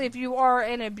basically, if you are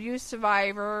an abuse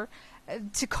survivor,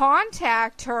 to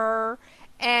contact her,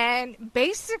 and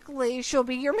basically she'll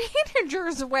be your manager,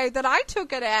 is the way that I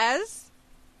took it as.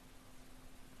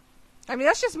 I mean,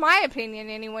 that's just my opinion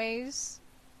anyways.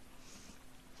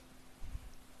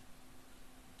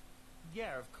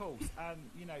 Yeah, of course.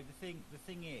 The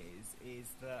thing is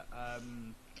that,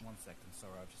 1 second,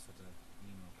 sorry, I just had an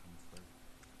email come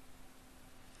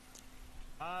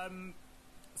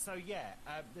through.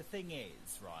 The thing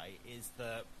is, right, is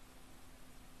that,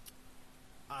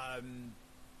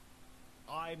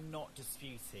 I'm not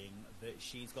disputing that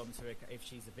she's gone to if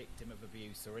she's a victim of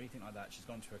abuse or anything like that, she's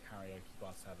gone to a karaoke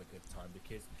bar to have a good time,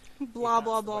 because blah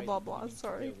blah.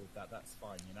 Sorry, deal with that. That's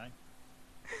fine,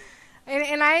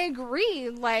 And I agree.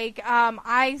 Like,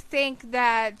 I think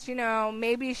that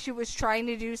maybe she was trying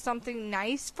to do something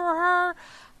nice for her.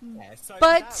 Yeah, so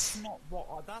but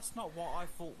that's not what I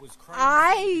thought was crazy.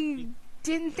 I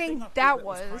didn't think that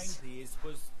was crazy.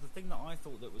 Was the thing that I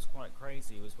thought that was quite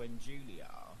crazy was when Julia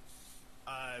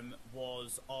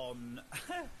was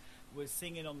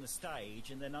singing on the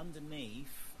stage, and then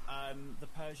underneath the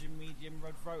Persian medium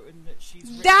wrote in that she's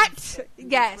written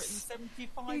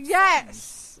 75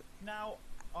 songs. Now,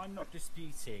 I'm not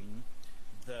disputing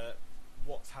that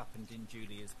what's happened in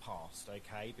Julia's past,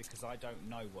 okay? Because I don't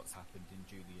know what's happened in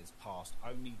Julia's past.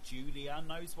 Only Julia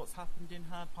knows what's happened in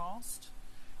her past.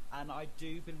 And I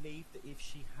do believe that if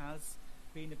she has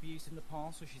been abused in the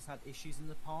past, or she's had issues in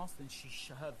the past, then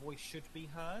her voice should be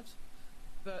heard.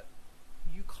 But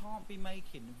you can't be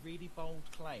making really bold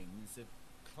claims of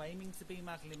claiming to be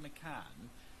Madeleine McCann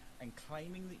and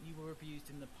claiming that you were abused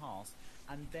in the past,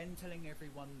 and then telling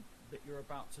everyone that you're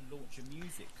about to launch a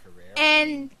music career.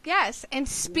 And and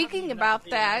speaking about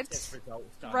that,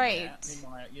 right?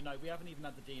 We haven't even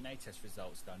had the DNA test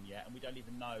results done yet, and we don't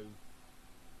even know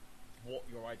what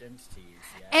your identity is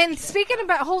yet. And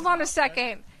hold on a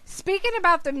second. Speaking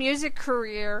about the music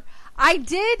career, I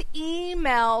did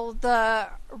email the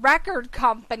record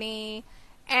company,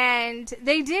 and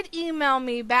they did email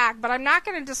me back, but I'm not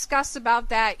going to discuss about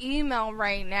that email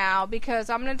right now,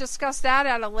 because I'm going to discuss that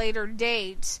at a later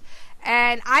date.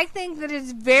 And I think that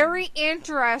it's very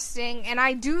interesting, and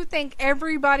I do think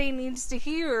everybody needs to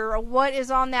hear what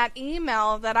is on that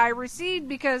email that I received,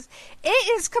 because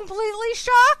it is completely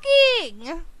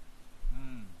shocking.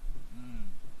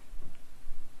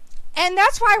 And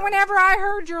that's why whenever I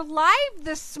heard your live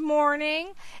this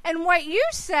morning and what you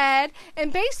said,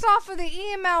 and based off of the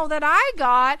email that I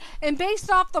got, and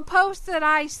based off the post that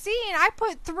I seen, I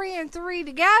put 3 and 3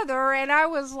 together, and I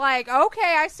was like,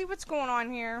 okay, I see what's going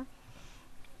on here.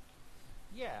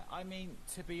 Yeah, I mean,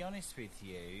 to be honest with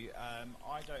you,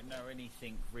 I don't know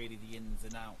anything really, the ins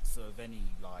and outs of any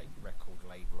like record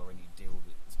label or any deal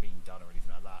that's been done or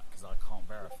anything like that, because I can't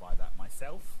verify that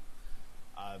myself.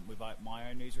 With my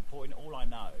own news reporting, all I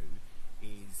know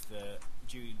is that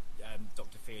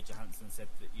Dr. Thea Johansson said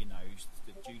that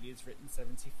that Julia's written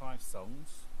 75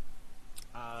 songs,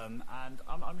 and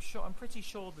I'm pretty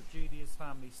sure that Julia's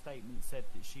family statement said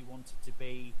that she wanted to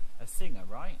be a singer,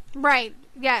 right? Right.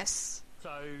 Yes.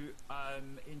 So,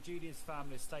 in Julia's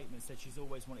family statement said she's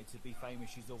always wanted to be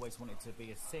famous, she's always wanted to be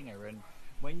a singer, and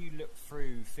when you look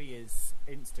through Thea's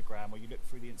Instagram, or you look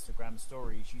through the Instagram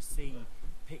stories, you see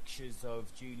pictures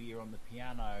of Julia on the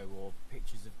piano, or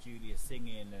pictures of Julia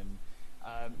singing, and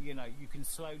you can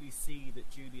slowly see that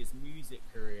Julia's music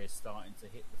career is starting to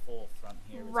hit the forefront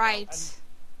here as right. well.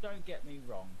 And don't get me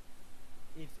wrong,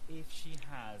 if she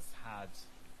has had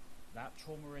that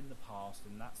trauma in the past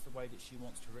and that's the way that she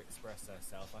wants to express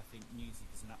herself, I think music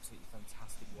is an absolutely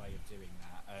fantastic way of doing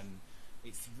that, and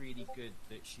it's really good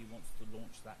that she wants to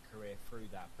launch that career through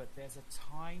that. But there's a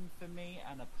time for me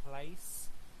and a place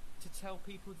to tell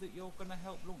people that you're going to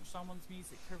help launch someone's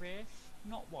music career,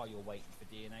 not while you're waiting for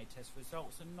DNA test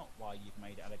results, and not while you've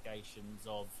made allegations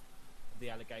of the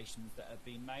allegations that have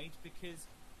been made, because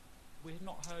we've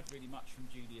not heard really much from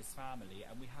Julia's family,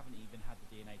 and we haven't even had the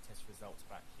DNA test results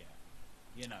back yet.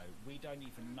 You know, we don't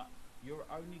even know. You're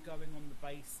only going on the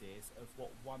basis of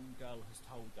what one girl has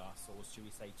told us, or should we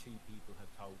say two people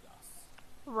have told us.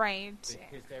 Right.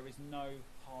 Because there is no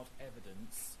hard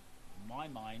evidence, in my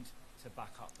mind, to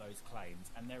back up those claims.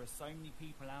 And there are so many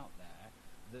people out there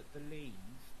that believe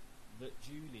that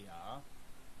Julia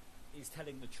is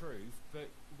telling the truth, but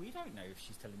we don't know if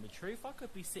she's telling the truth. I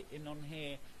could be sitting on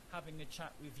here having a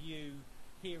chat with you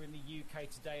here in the UK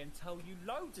today and tell you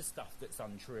loads of stuff that's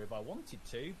untrue if I wanted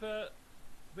to, but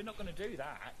we're not going to do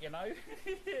that, you know.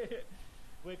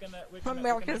 we're gonna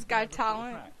America's Got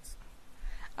Talent.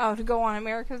 Oh, to go on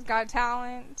America's Got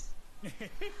Talent. I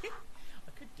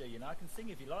could do, you know, I can sing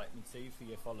if you like me to for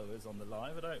your followers on the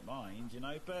live, I don't mind, you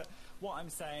know, but what I'm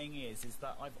saying is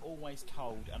that I've always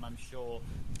told, and I'm sure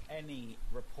any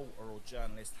reporter or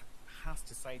journalist has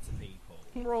to say to people,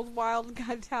 Worldwide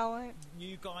Got Talent,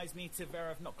 you guys need to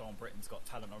verify, not go on Britain's Got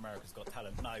Talent or America's Got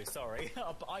Talent, no, sorry,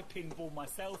 I pinball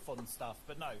myself on stuff,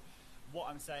 but no, what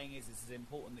I'm saying is it's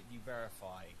important that you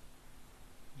verify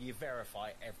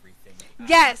everything.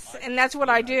 Yes, and that's what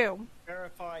I do.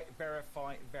 Verify.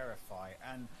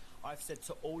 And I've said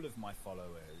to all of my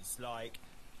followers, like,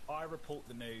 I report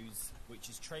the news which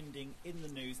is trending in the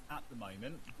news at the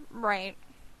moment. Right.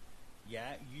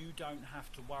 Yeah, you don't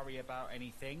have to worry about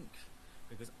anything,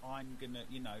 because I'm gonna,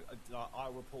 you know,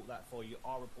 I'll report that for you.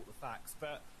 I'll report the facts.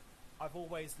 But I've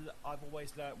always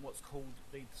learned what's called,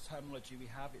 the terminology we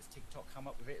have. It's TikTok come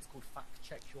up with it. It's called fact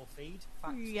check your feed.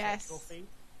 Fact check your feed.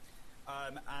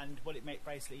 And what it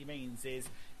basically means is,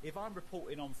 if I'm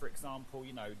reporting on, for example,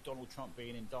 you know, Donald Trump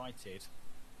being indicted,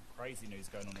 crazy news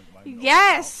going on at the moment.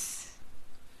 Yes.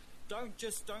 Don't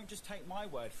just take my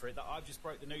word for it that I've just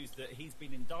broke the news that he's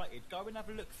been indicted. Go and have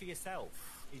a look for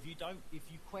yourself. If you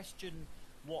question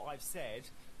what I've said,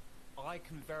 I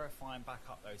can verify and back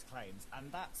up those claims,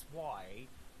 and that's why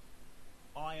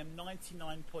I am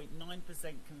 99.9%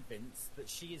 convinced that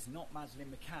she is not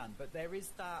Madeleine McCann. But there is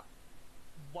that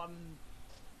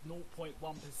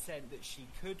 0.1% that she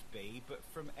could be, but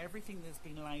from everything that's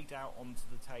been laid out onto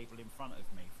the table in front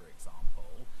of me, for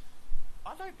example,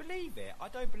 I don't believe it. I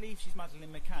don't believe she's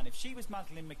Madeleine McCann. If she was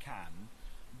Madeleine McCann,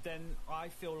 then I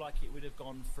feel like it would have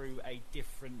gone through a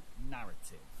different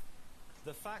narrative.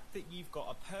 The fact that you've got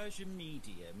a Persian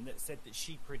medium that said that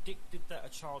she predicted that a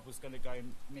child was going to go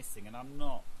missing, and I'm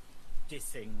not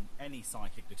dissing any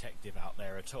psychic detective out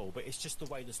there at all, but it's just the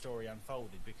way the story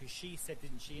unfolded, because she said,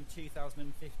 didn't she, in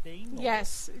 2015?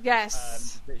 Yes.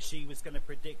 That she was going to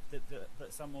predict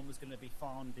that someone was going to be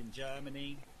found in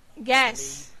Germany.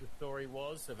 Yes. The story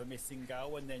was of a missing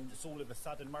girl, and then just all of a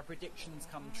sudden my predictions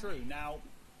come true. Now,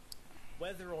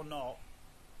 whether or not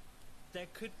there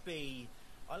could be,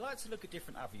 I like to look at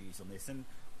different avenues on this, and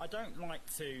I don't like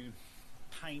to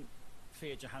paint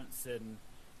Thea Johansson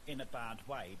in a bad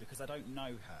way, because I don't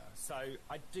know her. So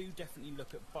I do definitely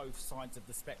look at both sides of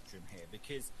the spectrum here,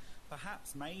 because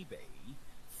perhaps maybe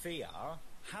Thea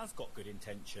has got good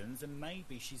intentions, and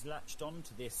maybe she's latched on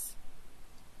to this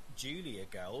Julia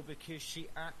girl because she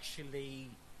actually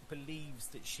believes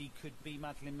that she could be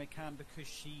Madeleine McCann because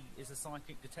she is a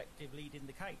psychic detective leading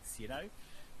the case, you know?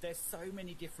 There's so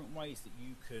many different ways that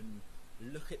you can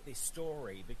look at this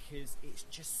story, because it's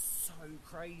just so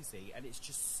crazy, and it's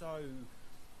just so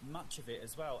much of it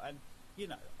as well. And, you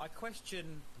know, I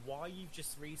question why you've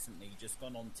just recently just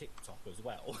gone on TikTok as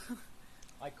well.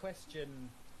 I question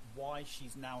why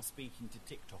she's now speaking to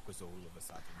TikTokers all of a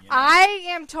sudden, you know? I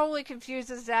am totally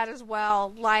confused as that as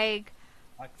well. Like,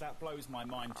 that blows my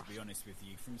mind, to be honest with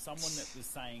you. From someone that was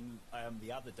saying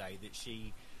the other day that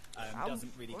she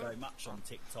doesn't really go much on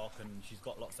TikTok, and she's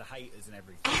got lots of haters and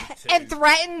everything. And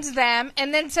threatens them,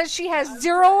 and then says she has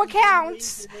 0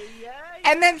 accounts.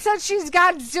 And then says she's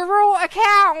got 0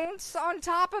 accounts on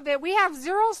top of it. We have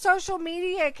 0 social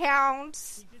media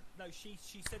accounts. She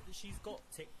said that she's got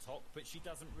TikTok, but she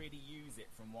doesn't really use it,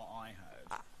 from what I heard.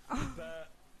 But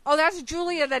oh, that's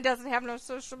Julia that doesn't have no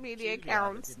social media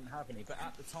accounts. Didn't have any, but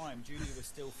at the time, Julia was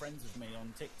still friends with me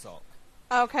on TikTok.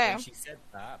 Okay. And she said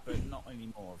that, but not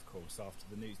anymore, of course. After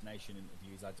the News Nation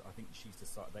interviews, I think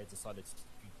they decided to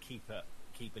keep a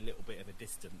little bit of a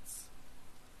distance.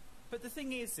 But the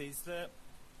thing is that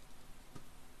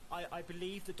I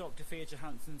believe that Dr. Thea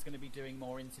Johansson's going to be doing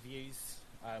more interviews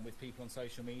with people on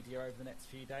social media over the next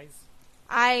few days.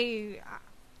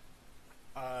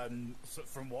 So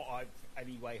from what I've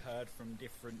anyway heard from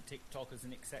different TikTokers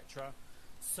and etc.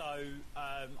 So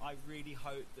I really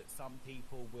hope that some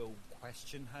people will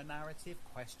question her narrative,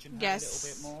 question her a little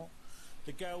bit more.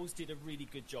 The girls did a really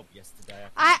good job yesterday.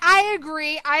 I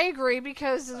agree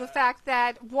because of the fact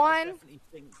that one.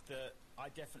 I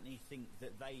definitely think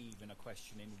that they even are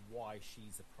questioning why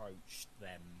she's approached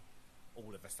them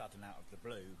all of a sudden out of the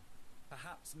blue.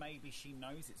 Perhaps maybe she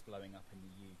knows it's blowing up in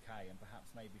the UK, and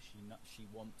perhaps maybe she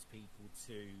wants people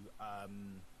to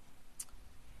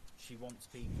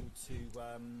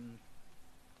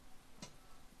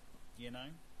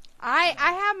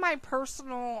I have my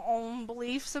personal own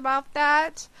beliefs about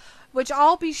that, which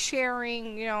I'll be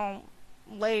sharing,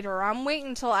 later. I'm waiting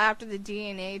until after the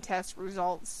DNA test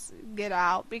results get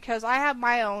out because I have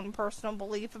my own personal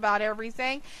belief about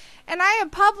everything, and I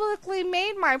have publicly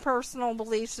made my personal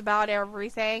beliefs about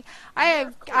everything.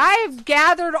 I have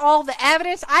gathered all the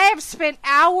evidence. I have spent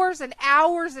hours and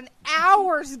hours and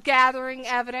hours gathering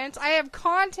evidence. I have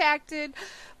contacted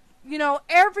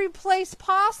every place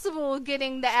possible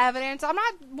getting the evidence. I'm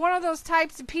not one of those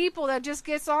types of people that just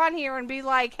gets on here and be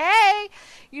like, hey,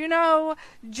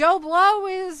 Joe Blow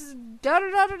is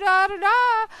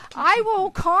da-da-da-da-da-da-da. I will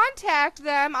contact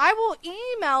them, I will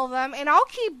email them, and I'll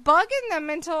keep bugging them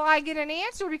until I get an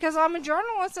answer because I'm a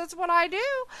journalist. That's what I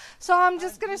do. So I'm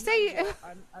just going to say...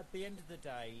 at the end of the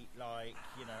day, I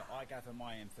gather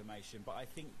my information, but I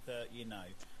think that,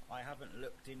 I haven't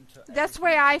looked into... That's the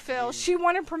way I feel. She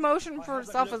wanted promotion for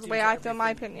herself is the way I feel,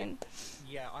 my opinion.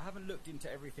 Yeah, I haven't looked into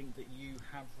everything that you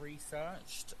have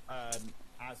researched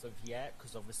as of yet,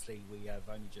 because obviously we have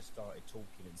only just started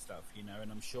talking and stuff,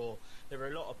 and I'm sure there are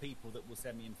a lot of people that will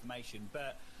send me information,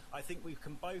 but I think we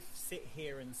can both sit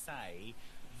here and say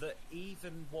that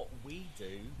even what we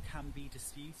do can be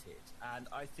disputed, and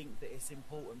I think that it's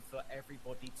important for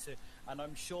everybody to, and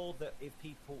I'm sure that if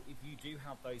you do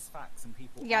have those facts and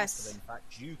people ask for them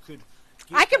facts, you could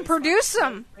I can produce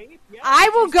them. Yeah, I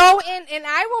will go in and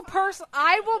I will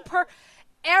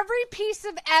every piece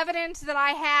of evidence that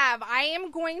I have, I am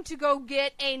going to go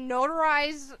get a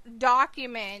notarized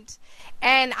document,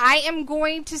 and I am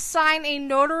going to sign a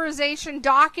notarization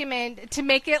document to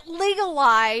make it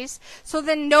legalized so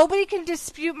then nobody can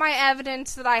dispute my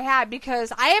evidence that I have,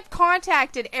 because I have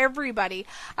contacted everybody.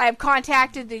 I have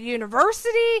contacted the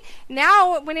university.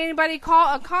 Now when anybody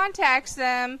contacts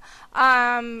them,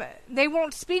 they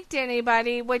won't speak to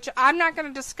anybody, which I'm not going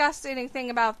to discuss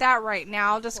anything about that right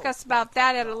now. I'll discuss about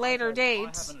that at a later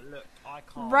date. I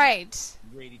can't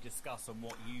really discuss on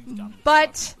what you've done.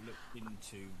 But I've looked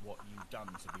into what you've done,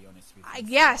 to be honest with you.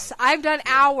 Yes, I've done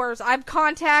hours. I've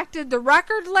contacted the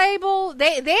record label.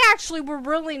 They actually were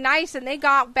really nice, and they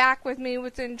got back with me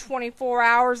within 24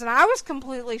 hours, and I was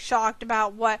completely shocked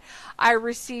about what I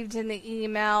received in the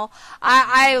email.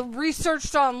 I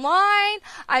researched online.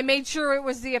 I made sure it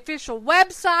was the official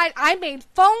website. I made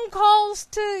phone calls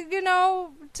to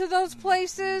those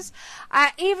places.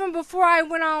 Even before I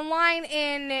went online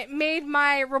and made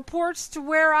my reports to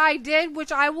where I did,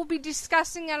 which I will be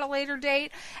discussing at a later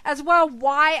date, as well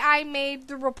why I made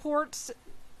the reports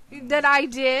that I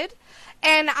did.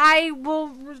 And I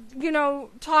will,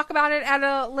 talk about it at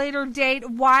a later date,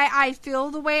 why I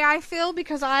feel the way I feel,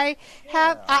 because I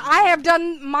have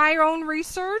done my own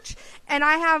research, and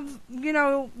I have,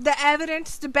 the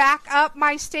evidence to back up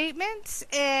my statements,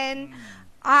 and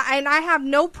I have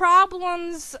no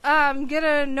problems get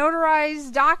a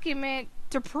notarized document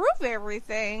to prove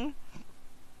everything.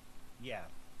 Yeah.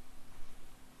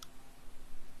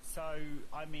 So,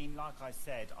 like I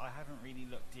said, I haven't really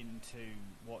looked into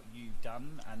what you've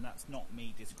done, and that's not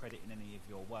me discrediting any of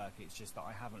your work. It's just that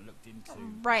I haven't looked into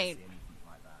anything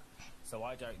like that. So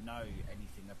I don't know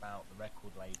anything about the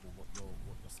record label. What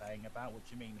you're saying about? What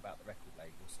do you mean about the record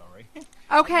label? Sorry.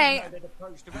 Okay. I didn't know they'd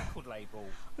approached the record label.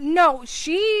 No,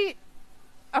 she.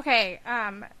 Okay.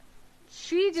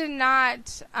 She did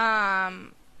not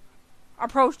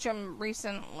approach him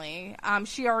recently.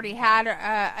 She already had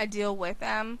a deal with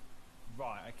them.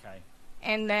 Right. Okay.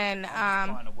 And then,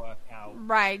 trying to work out.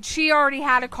 Right, she already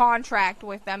had a contract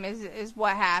with them. Is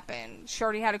what happened. She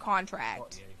already had a contract.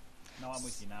 Got you. No, I'm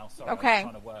with you now. Sorry, okay. I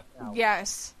was trying to work out.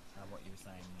 Yes. What you were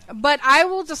saying. But I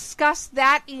will discuss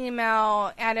that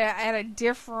email at a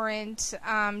different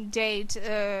date.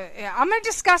 I'm going to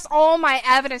discuss all my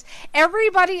evidence.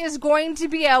 Everybody is going to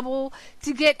be able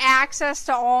to get access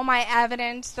to all my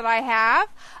evidence that I have.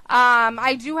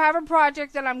 I do have a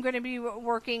project that I'm going to be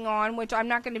working on, which I'm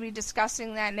not going to be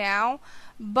discussing that now.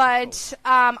 But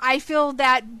I feel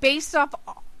that based off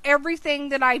everything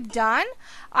that I've done,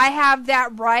 I have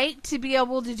that right to be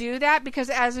able to do that,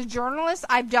 because as a journalist,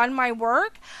 I've done my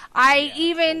work.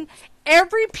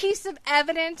 Every piece of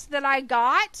evidence that I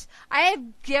got, I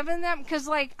have given them, because,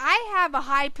 like, I have a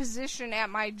high position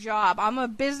at my job. I'm a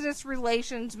business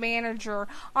relations manager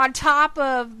on top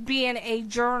of being a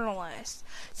journalist.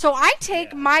 So I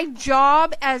take my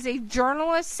job as a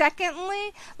journalist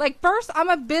secondly. Like, first, I'm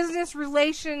a business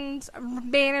relations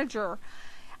manager.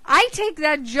 I take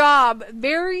that job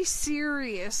very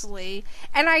seriously,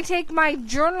 and I take my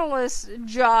journalist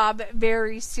job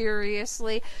very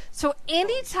seriously. So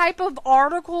any type of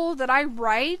article that I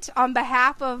write on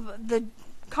behalf of the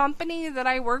company that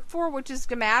I work for, which is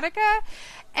Schematica,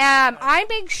 I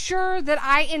make sure that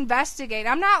I investigate.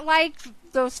 I'm not like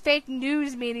those fake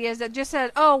news medias that just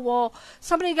said, oh, well,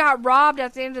 somebody got robbed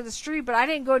at the end of the street, but I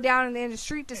didn't go down in the end of the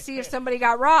street to see if somebody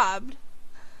got robbed.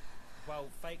 Well,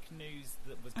 fake news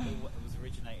that was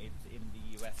originated in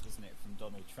the US, wasn't it, from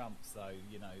Donald Trump? So,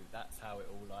 you know, that's how it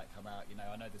all come out. You know,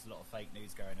 I know there's a lot of fake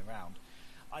news going around.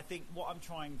 I think what I'm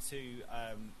trying to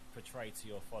portray to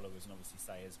your followers, and obviously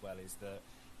say as well, is that,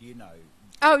 you know...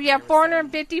 Oh, yeah,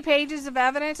 450 pages of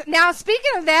evidence. Now,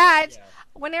 speaking of that,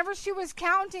 whenever she was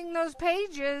counting those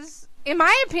pages, in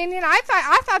my opinion, I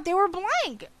thought they were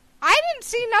blank. I didn't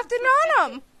see nothing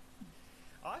on them.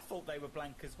 I thought they were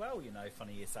blank as well, you know,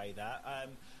 funny you say that.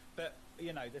 But,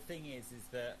 you know, the thing is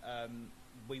that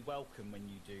we welcome when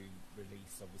you do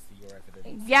release, obviously, your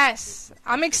evidence. Yes,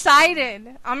 I'm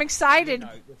excited. I'm excited. You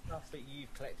know, the stuff that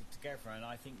you've collected together, and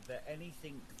I think that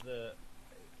anything that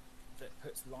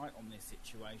puts light on this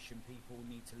situation, people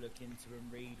need to look into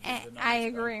and read with I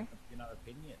agree.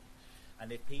 Opinion.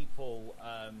 And if people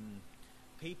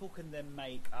can then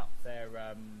make up their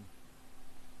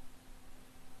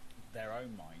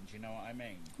own mind, you know what I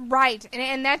mean? Right,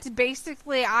 and that's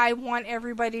basically I want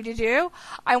everybody to do.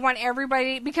 I want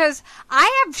everybody, because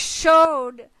I have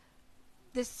showed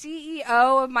the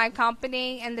CEO of my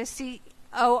company and the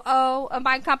COO of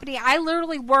my company. I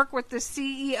literally work with the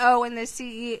CEO and the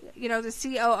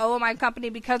COO of my company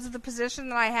because of the position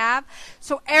that I have.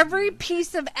 So every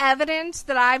piece of evidence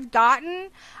that I've gotten,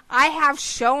 I have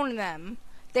shown them.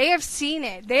 They have seen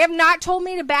it. They have not told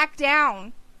me to back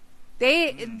down.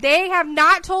 They have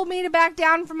not told me to back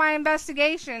down from my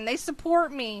investigation. They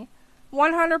support me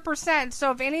 100%.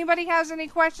 So if anybody has any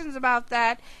questions about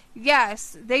that,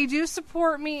 yes, they do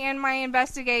support me in my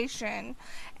investigation.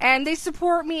 And they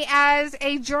support me as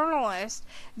a journalist.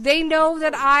 They know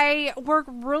that I work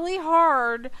really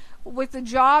hard with the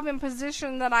job and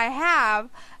position that I have,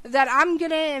 that I'm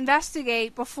going to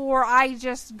investigate before I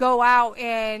just go out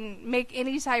and make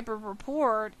any type of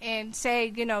report and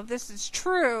say, you know, this is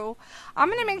true. I'm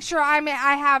going to make sure I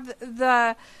have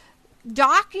the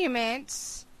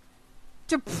documents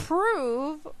to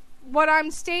prove what I'm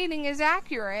stating is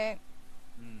accurate.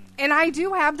 And I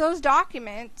do have those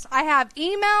documents. I have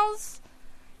emails,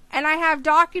 and I have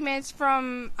documents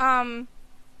from that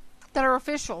are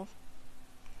official.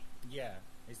 Yeah.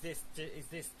 Is this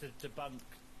to debunk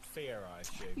fear, I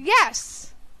assume?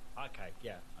 Yes. Okay,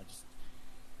 yeah.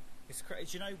 It's crazy.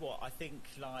 Do you know what? I think,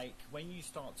 like, when you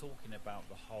start talking about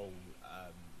the whole,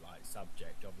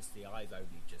 subject, obviously I've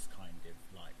only just kind of,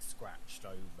 scratched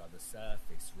over the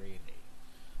surface, really,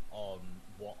 on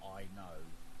what I know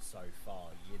so far,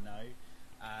 you know?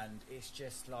 And it's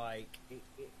just like,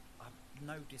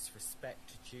 no disrespect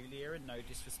to Julia and no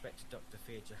disrespect to Dr.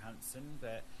 Thea Johansson,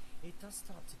 but it does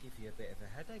start to give you a bit of a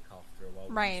headache after a while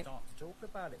when you start to talk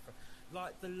about it.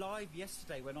 The live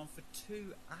yesterday went on for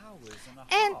 2 hours and a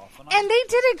half. And they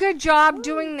did a good job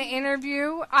doing the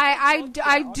interview. I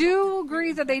do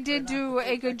agree that they did do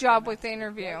a good job with the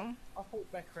interview. I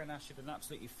thought Becca and Ash did an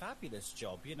absolutely fabulous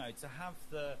job, you know, to have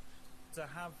the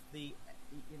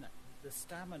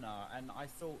stamina, and I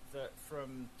thought that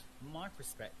from my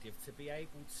perspective, to be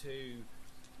able to,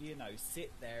 you know,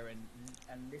 sit there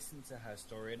and listen to her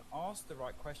story and ask the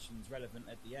right questions relevant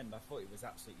at the end, I thought it was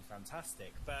absolutely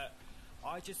fantastic. But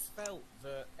I just felt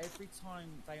that every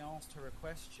time they asked her a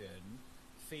question,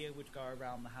 Thea would go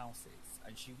around the houses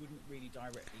and she wouldn't really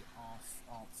directly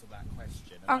answer that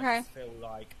question. And I just feel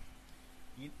like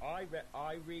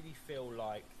I really feel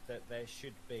like that there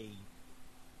should be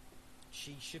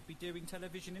she should be doing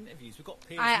television interviews. We've got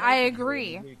Piers I Morgan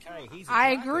agree. in the UK. He's a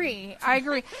I dragon. agree. I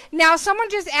agree. Now, someone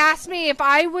just asked me if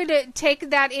I would take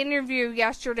that interview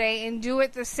yesterday and do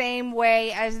it the same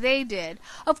way as they did.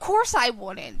 Of course I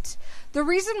wouldn't. The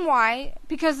reason why,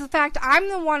 because of the fact I'm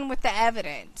the one with the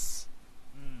evidence.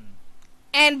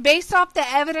 And based off the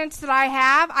evidence that I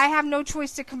have no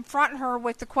choice to confront her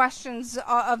with the questions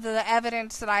of the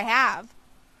evidence that I have.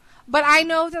 But I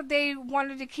know that they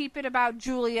wanted to keep it about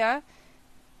Julia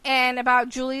and about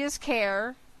Julia's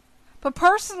care. But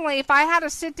personally, if I had to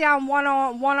sit down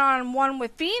one-on-one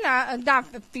with Fina, not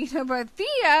Fina, but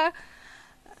Thea,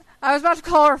 I was about to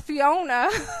call her Fiona.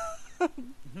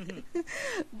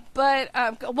 But,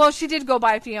 well, she did go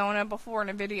by Fiona before in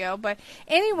a video. But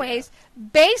anyways,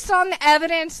 based on the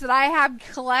evidence that I have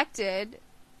collected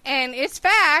and its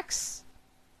facts,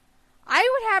 I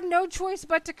would have no choice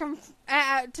but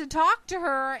to talk to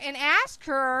her and ask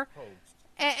her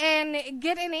and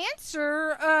get an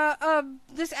answer of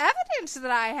this evidence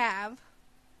that I have.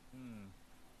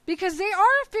 Because they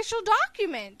are official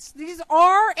documents. These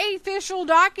are official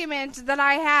documents that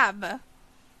I have.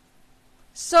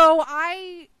 So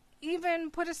I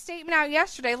even put a statement out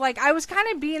yesterday. Like, I was kind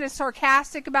of being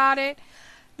sarcastic about it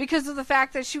because of the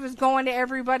fact that she was going to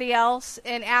everybody else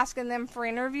and asking them for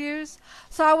interviews.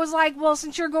 So I was like, well,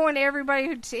 since you're going to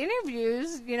everybody to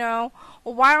interviews, well,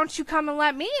 why don't you come and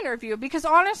let me interview? Because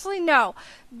honestly, no.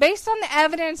 Based on the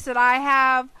evidence that I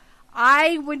have,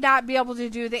 I would not be able to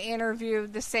do the interview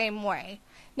the same way.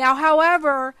 Now,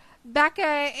 however, Becca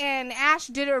and Ash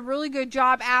did a really good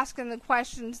job asking the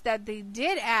questions that they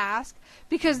did ask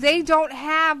because they don't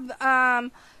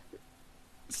have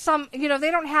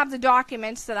they don't have the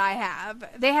documents that I have.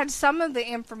 They had some of the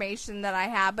information that I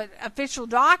have, but official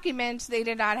documents they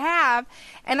did not have.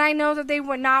 And I know that they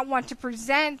would not want to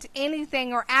present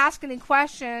anything or ask any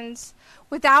questions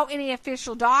without any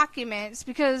official documents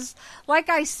because, like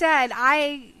I said,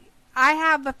 I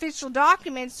have official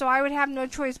documents, so I would have no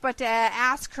choice but to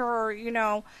ask her,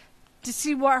 to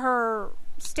see what her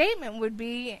statement would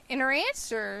be and her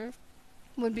answer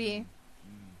would be.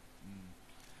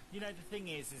 The thing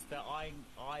is that I'm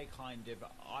kind of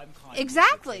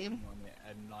exactly on it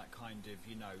and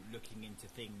looking into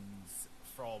things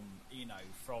from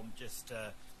just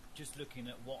looking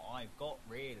at what I've got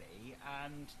really,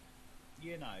 and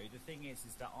the thing is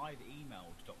that I've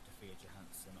emailed Dr. Thea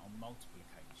Johansson on multiple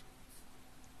occasions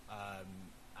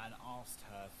and asked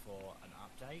her for an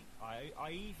update.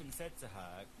 I even said to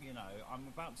her, I'm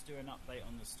about to do an update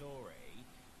on the story.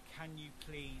 Can you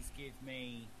please give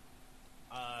me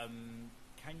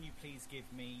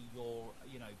your,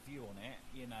 view on it,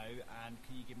 and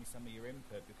can you give me some of your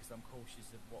input because I'm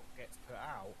cautious of what gets put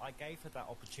out. I gave her that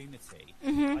opportunity.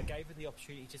 I gave her the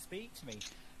opportunity to speak to me,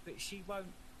 but she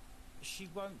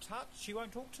won't talk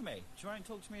to me. She won't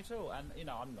talk to me at all. And,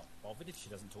 I'm not bothered if she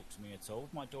doesn't talk to me at all.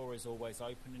 My door is always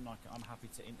open and I'm happy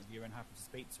to interview her and happy to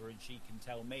speak to her and she can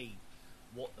tell me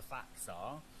what the facts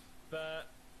are. But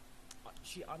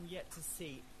I'm yet to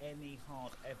see any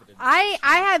hard evidence. I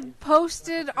had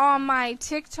posted on my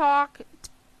TikTok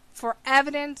for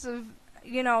evidence of,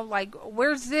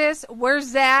 where's this,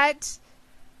 where's that,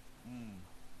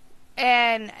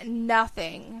 and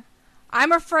nothing.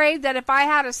 I'm afraid that if I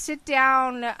had to sit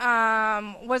down,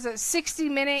 was it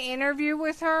 60-minute interview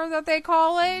with her that they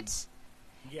call it?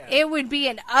 Yeah. It would be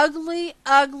an ugly,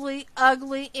 ugly,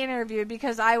 ugly interview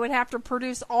because I would have to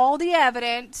produce all the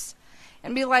evidence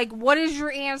and be like, what is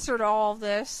your answer to all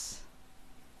this?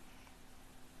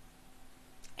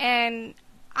 And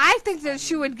I think that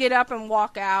she would get up and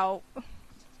walk out.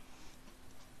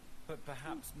 But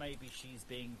perhaps maybe she's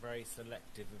being very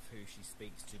selective of who she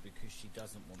speaks to because she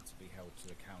doesn't want to be held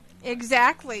to account.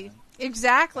 Exactly.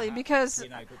 Exactly. Perhaps, because...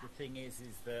 but the thing is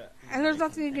that... And there's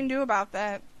nothing you can do about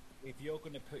that. If you're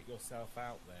going to put yourself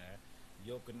out there,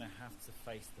 you're going to have to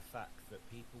face the fact that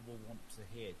people will want to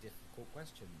hear difficult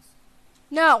questions.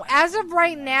 No, as of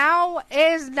right now,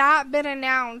 it has not been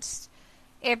announced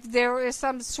if there is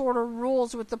some sort of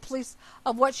rules with the police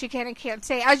of what she can and can't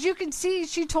say. As you can see,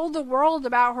 she told the world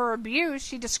about her abuse.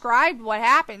 She described what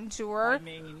happened to her. I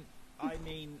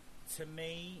mean, to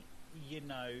me,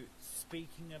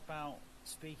 speaking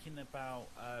about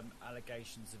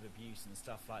allegations of abuse and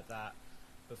stuff like that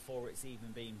before it's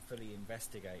even been fully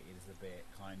investigated is a bit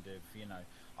kind of,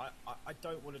 I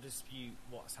don't want to dispute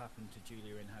what's happened to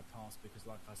Julia in her past because,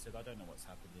 like I said, I don't know what's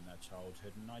happened in her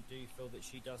childhood, and I do feel that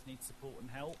she does need support and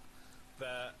help.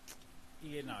 But,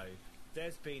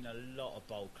 there's been a lot of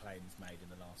bold claims made in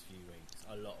the last few weeks.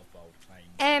 A lot of bold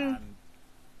claims. And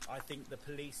I think the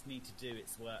police need to do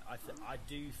its work. I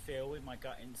do feel in my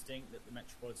gut instinct that the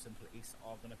Metropolitan Police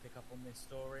are going to pick up on this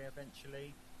story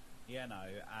eventually, you know,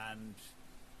 and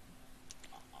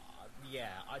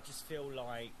I just feel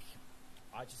like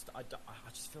I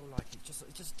just feel like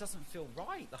it just doesn't feel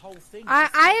right. The whole thing.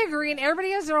 I agree, and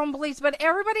everybody has their own beliefs, but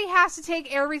everybody has to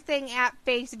take everything at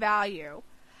face value.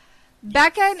 Yes.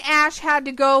 Becca and Ash had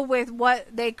to go with what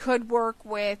they could work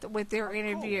with their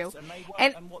interview,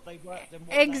 and what they worked, and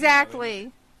what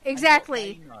exactly.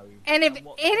 Exactly. And if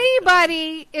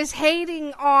anybody is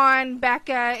hating on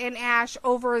Becca and Ash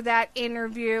over that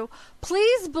interview,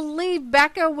 please believe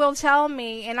Becca will tell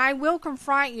me, and I will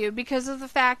confront you, because of the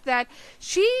fact that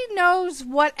she knows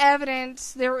what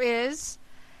evidence there is,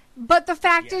 but the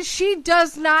fact is she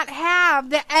does not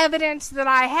have the evidence that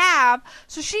I have,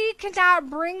 so she cannot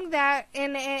bring that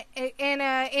in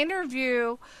an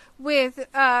interview with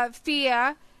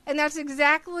Fia. And that's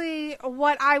exactly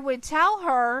what I would tell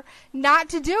her, not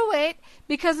to do it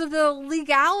because of the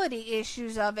legality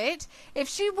issues of it. If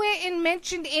she went and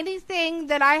mentioned anything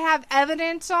that I have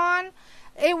evidence on,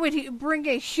 it would bring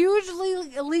a huge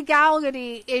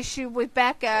legality issue with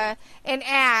Becca and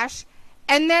Ash.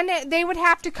 And then they would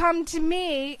have to come to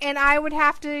me, and I would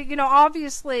have to, you know,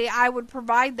 obviously I would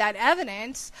provide that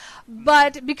evidence.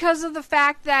 But because of the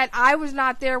fact that I was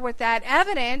not there with that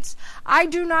evidence, I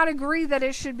do not agree that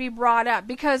it should be brought up.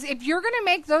 Because if you're going to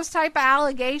make those type of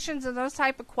allegations and those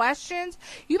type of questions,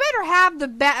 you better have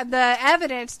the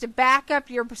evidence to back up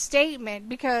your statement,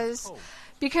 because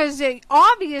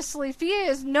obviously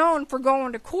Fia is known for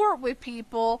going to court with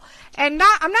people, and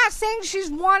I'm not saying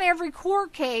she's won every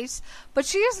court case, but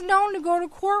she is known to go to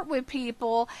court with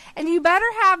people, and you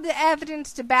better have the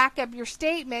evidence to back up your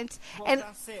statements. Well, and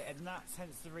that's it, and that's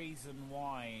hence the reason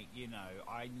why, you know,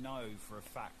 I know for a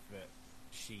fact that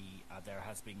there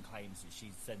has been claims that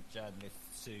she's sent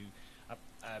journalists to,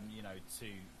 you know,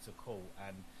 to court,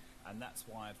 and that's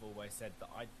why I've always said that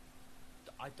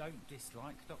I don't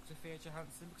dislike Dr. Fia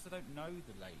Johansson, because I don't know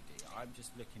the lady. I'm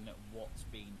just looking at what's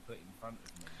being put in front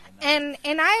of me.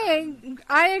 And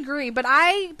I agree, but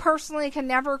I personally can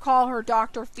never call her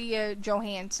Dr. Fia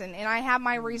Johansson, and I have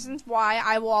my reasons why.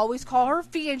 I will always call her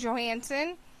Fia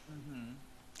Johansson. Mm-hmm.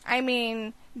 I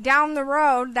mean, down the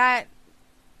road that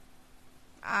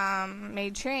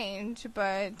may change,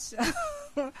 but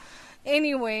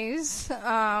anyways,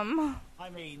 I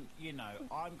mean, you know,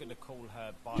 I'm going to call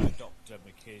her bio doctor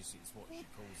because it's what she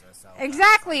calls herself.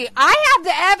 Exactly. I have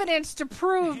the evidence to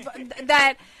prove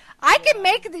that I can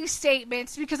make these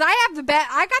statements, because I have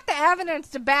I got the evidence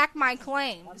to back my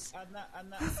claims.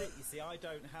 And that's it. You see, I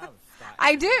don't have that.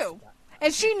 I do.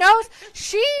 And she knows,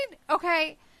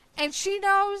 and she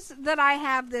knows that I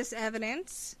have this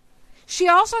evidence. She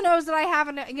also knows that I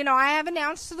have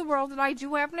announced to the world that I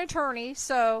do have an attorney,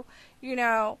 so, you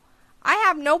know, I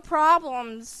have no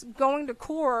problems going to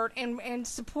court and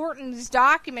supporting these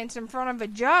documents in front of a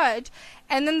judge,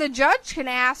 and then the judge can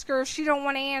ask her if she don't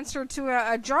want to answer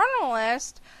to a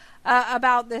journalist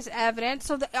about this evidence.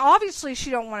 So obviously she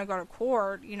don't want to go to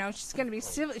court. You know, she's going to be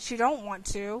civil. She don't want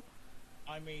to.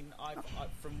 I mean,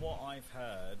 from what I've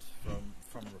heard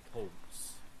from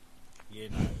reports, you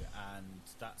know, and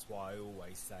that's why I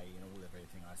always say in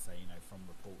everything I say, you know, from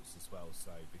reports as well.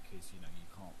 So because, you know,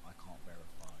 I can't verify.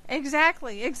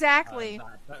 Exactly.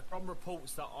 But from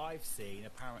reports that I've seen,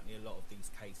 apparently a lot of these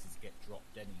cases get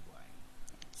dropped anyway.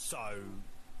 So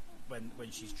when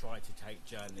she's tried to take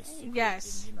journalists,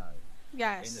 yes, in, you know,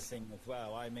 yes, in the thing as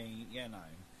well. I mean, you know,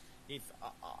 if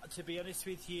to be honest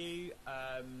with you,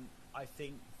 I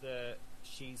think that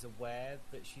she's aware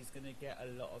that she's going to get a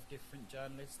lot of different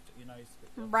journalists, you know,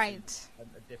 right, and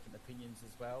different opinions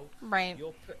as well. Right.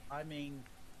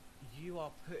 You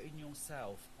are putting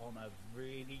yourself on a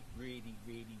really, really,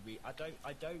 really, really... I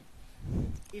don't...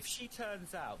 If she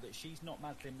turns out that she's not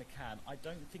Madeleine McCann, I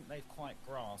don't think they've quite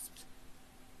grasped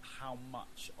how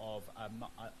much of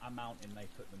a mountain they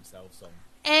put themselves on.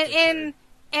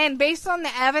 And based on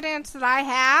the evidence that I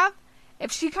have,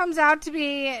 if she comes out to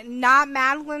be not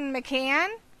Madeleine McCann,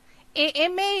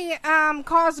 it may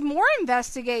cause more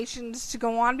investigations to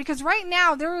go on, because right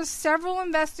now there are several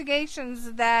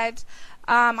investigations that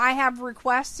I have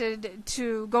requested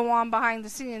to go on behind the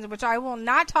scenes, which I will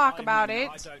not talk about it.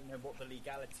 I don't know what the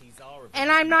legalities are.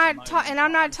 And I'm not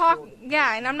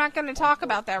going to talk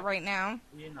about that right now.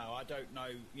 You know, I don't know.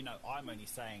 You know, I'm only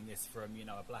saying this from, you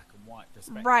know, a black and white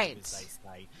perspective, right, as they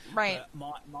say. Right.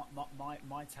 But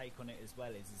my take on it as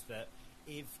well is that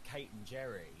if Kate and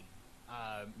Jerry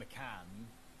McCann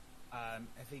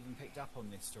have even picked up on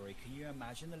this story, can you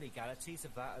imagine the legalities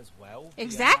of that as well?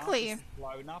 Exactly.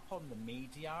 Blown up on the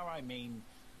media. I mean,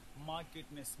 my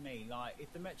goodness me, like,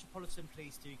 if the Metropolitan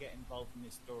Police do get involved in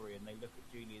this story and they look at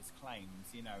Julia's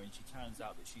claims, you know, and she turns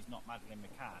out that she's not Madeleine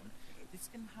McCann, this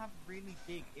can have really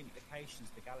big implications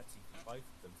legally for both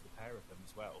of them, for the pair of them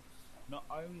as well. Not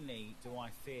only do I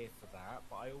fear for that,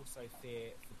 but I also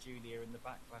fear for Julia and the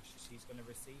backlash that she's going to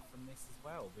receive from this as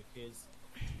well, because,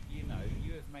 you know,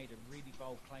 you have made a really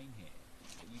bold claim here,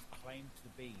 that you've claimed to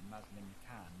be Madeleine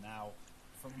McCann. Now,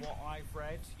 from what I've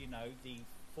read, you know, the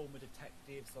former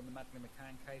detectives on the Madeleine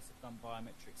McCann case have done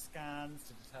biometric scans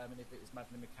to determine if it was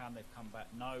Madeleine McCann. They've come back,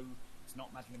 no, it's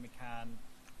not Madeleine McCann.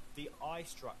 The eye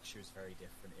structure is very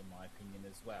different, in my opinion,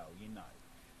 as well, you know.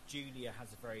 Julia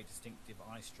has a very distinctive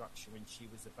eye structure when she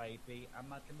was a baby, and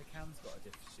Madeleine McCann's got a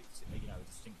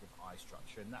distinctive eye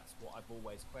structure, and that's what I've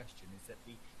always questioned, is that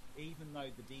even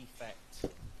though the defect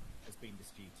has been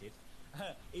disputed,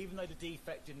 even though the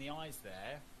defect in the eyes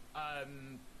there,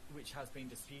 which has been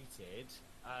disputed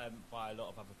by a lot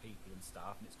of other people and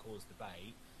stuff, and it's caused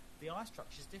debate, the eye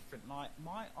structure is different. Like,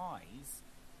 my eyes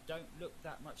don't look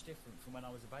that much different from when I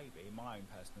was a baby, in my own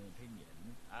personal opinion,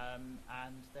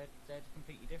 and they're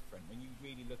completely different when you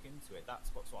really look into it. That's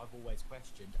what I've always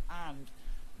questioned. And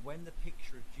when the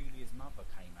picture of Julia's mother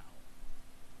came out,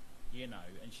 you know,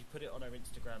 and she put it on her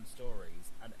Instagram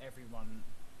stories, and everyone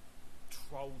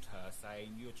trolled her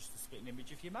saying, you're just a spitting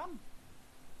image of your mum.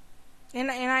 And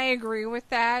I agree with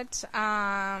that.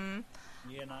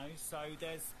 You know,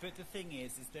 but the thing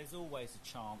is there's always a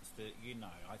chance that, you know,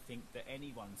 I think that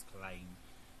anyone's claim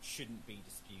shouldn't be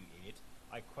disputed.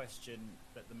 I question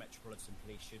that the Metropolitan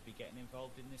Police should be getting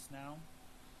involved in this now,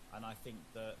 and I think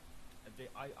that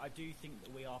I do think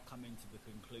that we are coming to the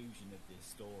conclusion of this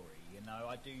story. You know,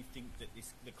 I do think that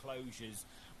the closures,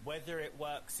 whether it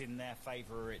works in their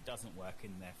favour or it doesn't work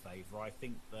in their favour, I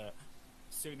think that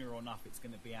sooner or enough it's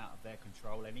going to be out of their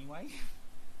control anyway.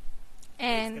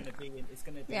 And it's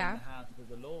going to be in the hands of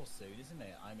the law soon, isn't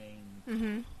it? I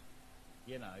mean,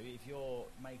 you know, if you're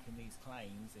making these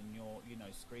claims and you're, you know,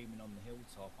 screaming on the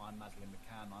hilltop, I'm Madeleine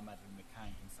McCann,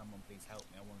 can someone please help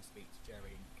me? I want to speak to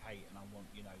Jerry and Kate, and I want,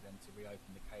 you know, them to reopen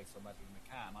the case on Madeleine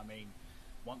McCann. I mean,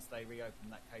 once they reopen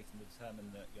that case and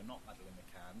determine that you're not Madeleine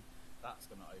McCann, that's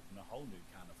going to open a whole new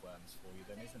can of worms for you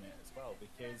then, isn't it, as well?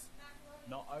 Because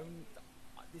not only...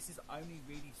 this is only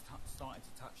really starting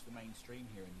to touch the mainstream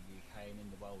here in the UK and in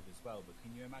the world as well, but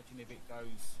can you imagine if it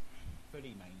goes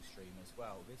fully mainstream as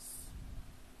well?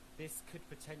 This could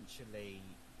potentially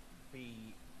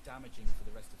be damaging for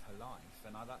the rest of her life,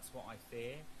 and that's what I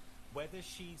fear. Whether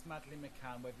she's Madeleine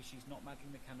McCann, whether she's not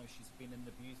Madeleine McCann, or she's been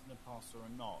abused in the past or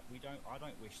not, I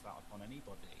don't wish that upon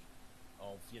anybody,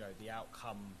 of, you know, the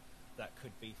outcome that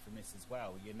could be from this as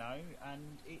well, you know,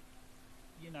 and it,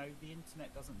 you know, the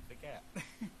internet doesn't forget.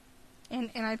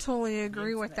 and I totally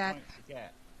agree with that. Won't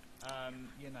forget.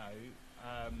 You know,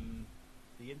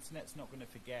 the internet's not going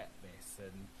to forget this,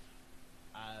 and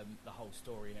the whole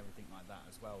story and everything like that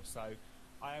as well. So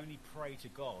I only pray to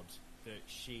God that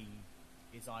she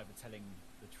is either telling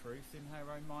the truth in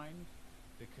her own mind,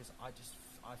 because I just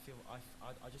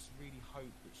really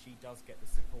hope that she does get the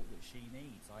support that she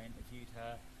needs. I interviewed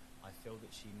her. I feel that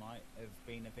she might have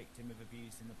been a victim of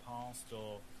abuse in the past,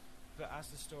 but as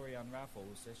the story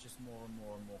unravels, there's just more and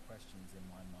more and more questions in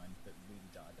my mind that really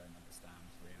I don't understand.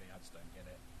 Really, I just don't get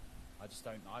it. I just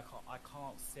don't. I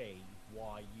can't see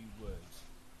why you would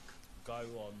go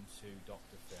on to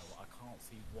Dr. Phil. I can't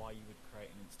see why you would create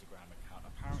an Instagram account.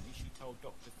 Apparently, she told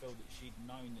Dr. Phil that she'd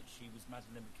known that she was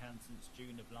Madeleine McCann since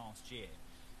June of last year,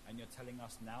 and you're telling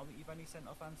us now that you've only sent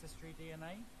off Ancestry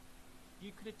DNA.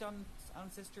 You could have done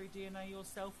Ancestry DNA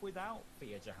yourself without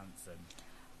Thea Johansson.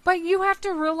 But you have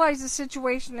to realize the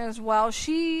situation as well.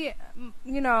 She,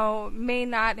 you know, may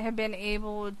not have been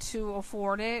able to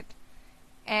afford it,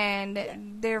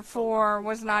 and therefore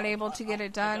was not able to get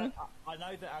it done. I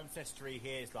know that Ancestry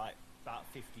here is like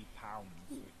about £50,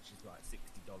 which is like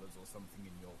 $60 or something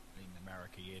in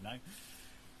America, you know.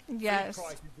 Yes. Food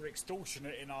prices are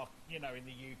extortionate in our, you know, in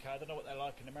the UK. I don't know what they're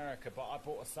like in America, but I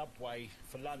bought a Subway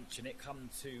for lunch and it come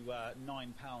to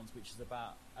 £9, which is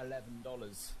about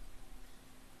 $11.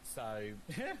 So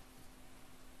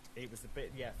it was a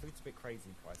bit, food's a bit crazy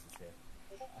in prices here.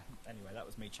 Anyway, that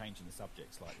was me changing the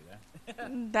subject slightly there.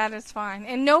 That is fine.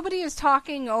 And nobody is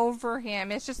talking over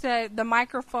him. It's just that the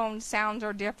microphone sounds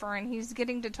are different. He's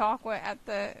getting to talk at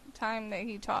the time that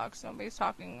he talks. Nobody's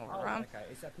talking over him. Okay.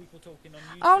 Is that people talking on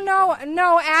YouTube? Oh,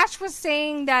 no. Ash was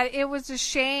saying that it was a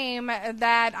shame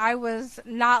that I was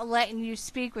not letting you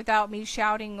speak without me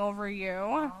shouting over you.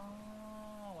 Oh,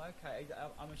 okay.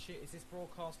 Is this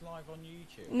broadcast live on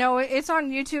YouTube? No, it's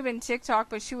on YouTube and TikTok,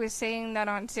 but she was saying that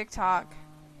on TikTok. Oh,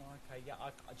 Okay, yeah.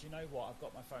 Do you know what? I've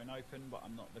got my phone open, but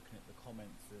I'm not looking at the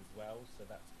comments as well, so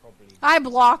that's probably. I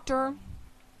blocked her.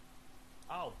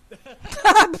 Oh.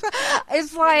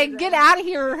 It's like, get out of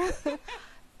here.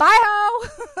 Bye, ho.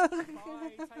 Bye.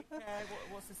 Take care.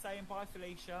 What's the saying? Bye,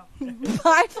 Felicia.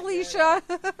 Bye, Felicia.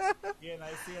 Yeah, no.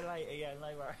 See you later. Yeah,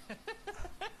 no worries.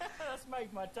 That's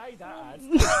made my day. That has.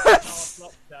 I've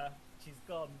blocked her. She's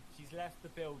gone. She's left the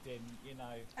building. You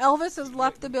know. Elvis has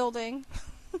left the building.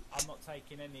 I'm not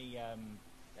taking any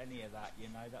of that. You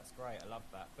know, that's great. I love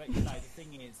that. But you know, the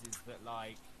thing is that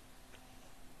like,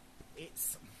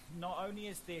 it's not only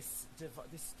is this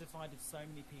divided so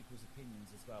many people's opinions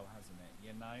as well, hasn't it?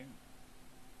 You know.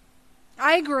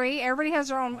 I agree. Everybody has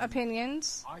their own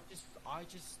opinions. I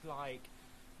just like,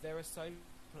 there are so many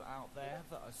people out there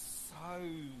that are so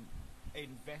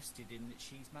invested in that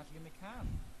she's Madeleine McCann.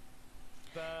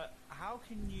 But how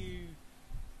can you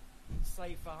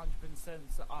say for 100%,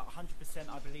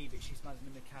 I believe it, she's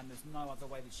Madeleine McCann, there's no other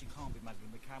way that she can't be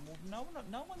Madeleine McCann? Well,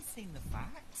 no one's seen the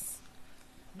facts.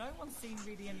 No one's seen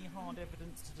really any hard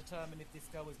evidence to determine if this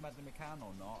girl is Madeleine McCann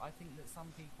or not. I think that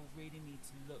some people really need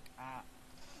to look at,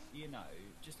 you know,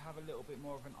 just have a little bit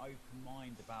more of an open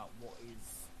mind about what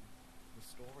is the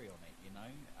story on it, you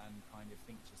know, and kind of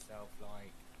think to yourself,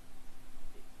 like,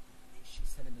 is she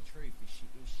telling the truth? Is she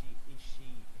who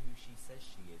she says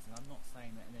she is? And I'm not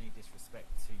saying that in any disrespect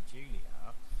to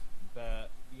Julia, but,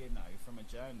 you know, from a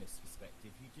journalist's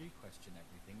perspective, you do question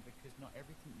everything, because not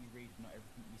everything you read, not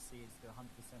everything you see is the 100%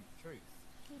 truth.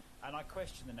 And I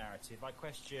question the narrative. I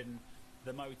question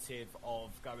the motive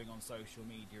of going on social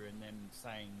media and then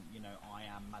saying, you know, I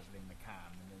am Madeleine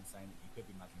McCann, and then saying that you could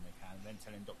be Madeleine McCann, and then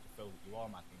telling Dr. Phil that you are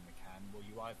Madeleine McCann. Well,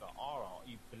 you either are,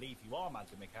 you believe you are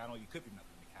Madeleine McCann, or you could be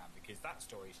Madeleine McCann, because that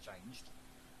story's changed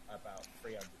about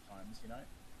 300 times, you know.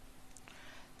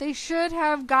 They should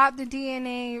have got the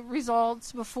DNA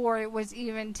results before it was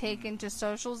even taken to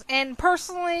socials. And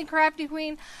personally, Crafty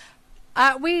Queen,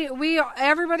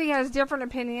 everybody has different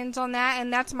opinions on that,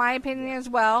 and that's my opinion as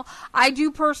well. I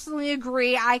do personally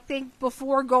agree. I think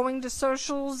before going to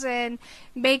socials and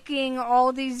making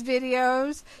all these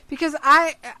videos, because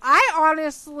I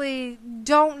honestly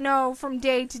don't know from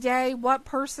day to day what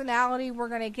personality we're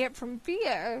going to get from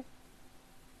Fia.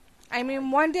 I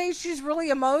mean, one day she's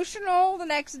really emotional, the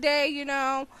next day, you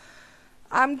know,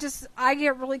 I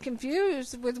get really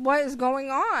confused with what is going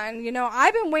on. You know,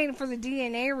 I've been waiting for the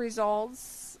DNA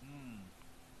results.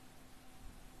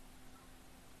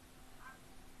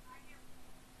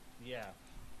 Yeah.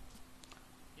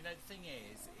 You know, the thing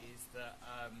is that,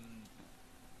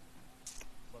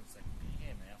 1 second, can you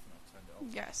hear me? I think I've turned it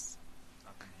off. Yes.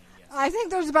 I can hear you, yes. I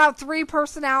think there's about 3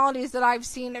 personalities that I've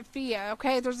seen at Fia,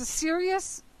 okay? There's a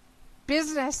serious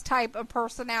business type of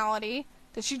personality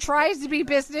that she tries to be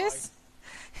business.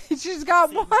 She's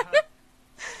got one.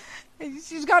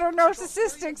 She's got her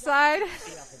narcissistic side.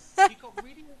 She got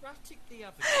really erratic the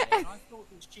other day, and I thought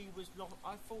that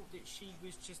she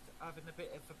was just having a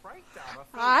bit of a breakdown.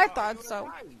 I thought so.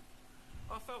 Okay.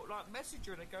 I felt like messaging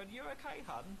her and going, "You okay,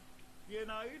 hun? You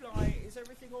know, like, is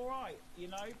everything all right? You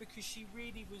know," because she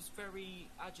really was very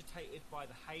agitated by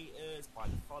the haters, by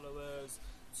the followers,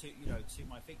 to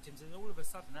my victims, and all of a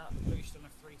sudden, out of the blue, she's done a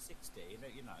 360,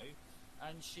 you know,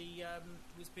 and she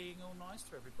was being all nice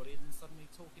to everybody, and then suddenly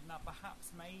talking that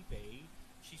perhaps maybe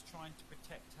she's trying to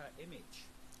protect her image.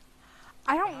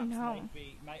 I don't know.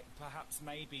 Perhaps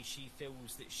maybe she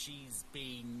feels that she's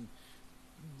been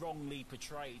wrongly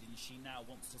portrayed, and she now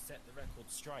wants to set the record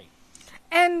straight.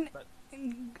 And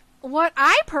what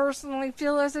I personally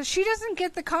feel is that she doesn't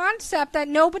get the concept that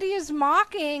nobody is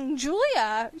mocking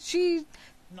Julia. She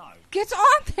gets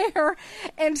on there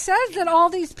and says that all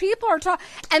these people are talking.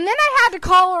 And then I had to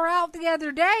call her out the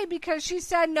other day because she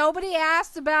said nobody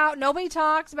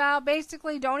talks about,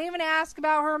 basically don't even ask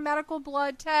about her medical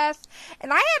blood test.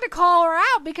 And I had to call her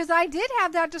out because I did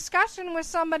have that discussion with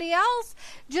somebody else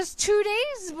just 2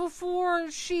 days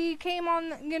before she came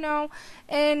on, you know,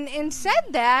 and said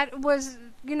that was,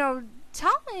 you know,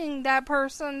 telling that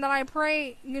person that I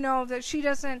pray, you know, that she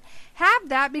doesn't have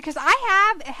that, because I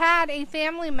have had a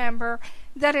family member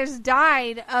that has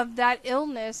died of that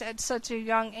illness at such a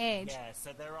young age. Yeah,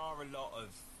 so there are a lot of,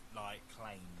 like,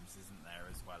 claims, isn't there,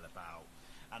 as well about,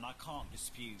 and I can't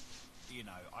dispute, you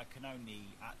know, I can only,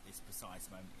 at this precise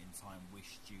moment in time,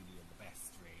 wish Julia the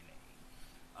best, really,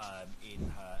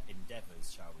 in her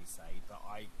endeavours, shall we say, but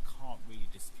I can't really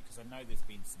dispute, because I know there's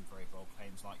been some very bold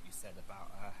claims, like you said,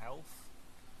 about her health,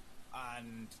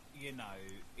 and, you know,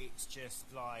 it's just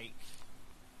like,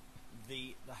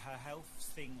 her health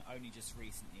thing only just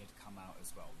recently had come out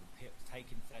as well.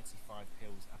 Taking 35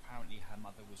 pills. Apparently, her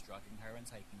mother was drugging her and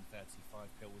taking 35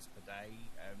 pills per day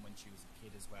when she was a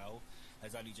kid as well.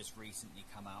 Has only just recently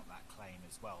come out, that claim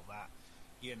as well. That,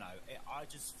 I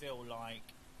just feel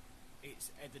like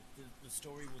it's the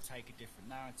story will take a different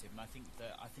narrative, and I think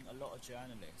a lot of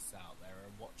journalists out there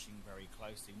are watching very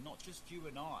closely. Not just you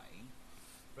and I,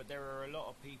 but there are a lot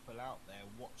of people out there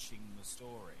watching the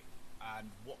story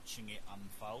and watching it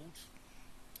unfold.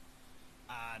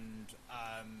 And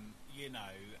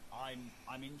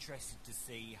I'm interested to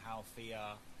see how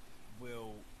Thea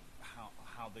will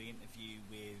how the interview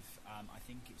with I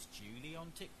think it's Julie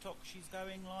on TikTok she's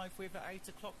going live with at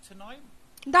 8:00 tonight.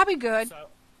 That'd be good. So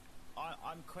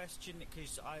I'm questioning it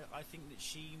because I think that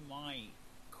she might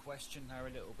question her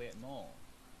a little bit more.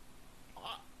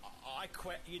 I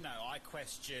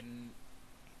question.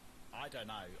 I don't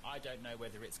know. I don't know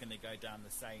whether it's going to go down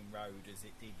the same road as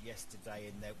it did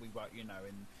yesterday, and that we won't,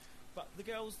 But the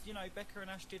girls, Becca and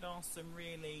Ash did ask some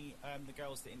really. The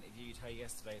girls that interviewed her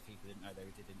yesterday, if people didn't know, they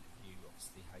did interview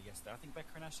obviously her yesterday. I think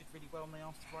Becca and Ash did really well, and they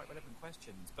asked the right relevant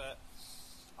questions. But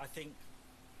I think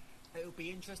it will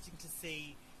be interesting to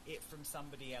see it from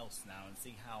somebody else now and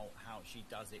see how she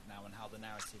does it now and how the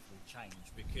narrative will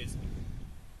change, because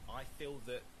I feel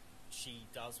that she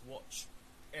does watch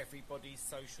everybody's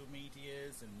social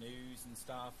medias and news and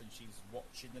stuff, and she's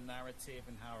watching the narrative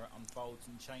and how it unfolds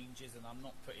and changes. And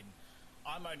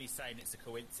I'm only saying it's a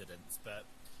coincidence, but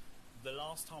the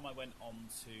last time I went on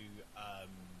to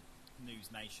News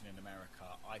Nation in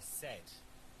America, I said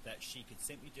that she could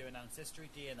simply do an ancestry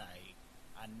DNA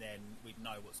and then we'd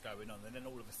know what's going on, and then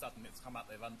all of a sudden it's come out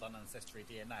they've undone ancestry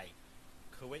DNA.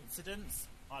 Coincidence?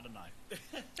 I don't know.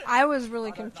 I was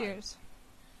really confused.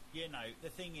 The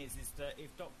thing is that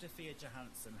if Dr. Thea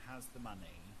Johansson has the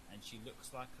money and she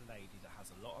looks like a lady that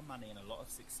has a lot of money and a lot of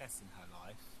success in her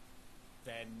life,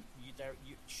 then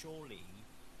surely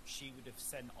she would have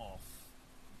sent off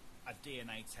a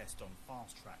DNA test on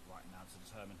fast track right now to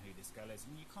determine who this girl is.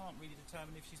 And you can't really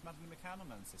determine if she's Madeleine McCann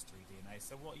on Ancestry DNA,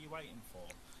 so what are you waiting for?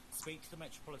 Speak to the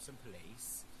Metropolitan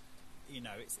Police.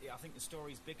 I think the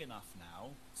story's big enough now.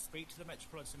 Speak to the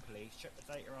Metropolitan Police, check the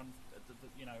data on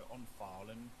on file,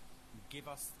 and give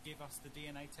us the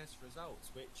DNA test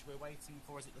results, which we're waiting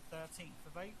for. Is it the 13th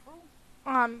of April?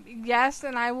 Yes,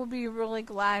 and I will be really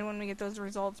glad when we get those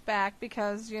results back,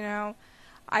 because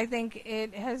I think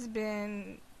it has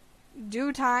been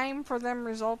due time for them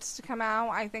results to come out.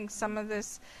 I think some of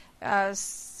this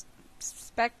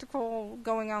spectacle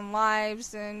going on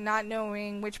lives and not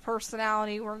knowing which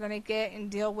personality we're going to get and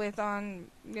deal with on,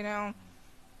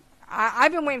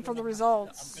 I've been waiting for the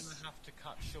results. I'm going to have to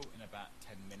cut short in about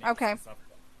 10 minutes. Okay.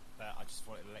 But I just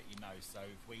wanted to let you know. So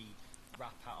if we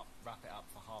wrap it up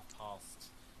for 5:30.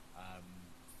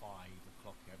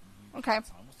 Okay.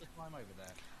 Time. What's the time over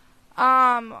there?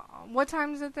 What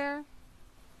time is it there?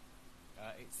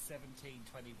 It's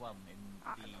 17:21 in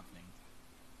the evening.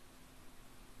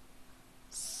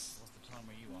 What's the time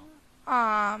where you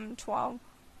are? 12.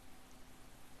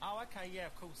 Oh, okay, yeah,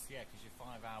 of course, yeah, because you're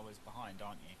 5 hours behind,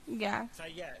 aren't you? Yeah. So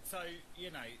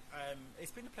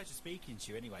it's been a pleasure speaking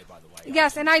to you anyway, by the way.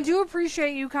 Yes, and I do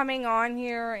appreciate you coming on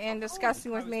here and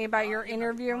discussing with me about your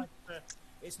interview.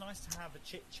 It's nice to have a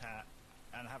chit-chat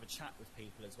and have a chat with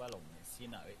people as well on this.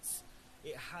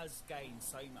 It has gained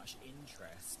so much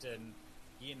interest, and,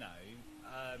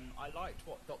 I liked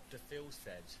what Dr. Phil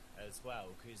said as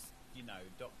well, because,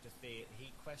 Dr. Thea,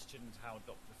 he questioned how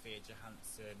Dr. Thea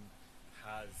Johansson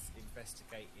has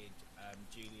investigated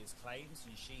Julia's claims,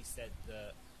 and she said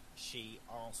that she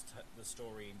asked the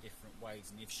story in different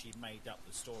ways, and if she'd made up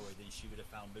the story, then she would have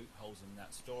found loopholes in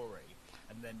that story.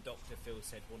 And then Dr. Phil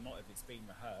said, well, not if it's been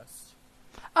rehearsed.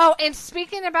 Oh, and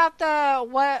speaking about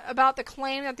the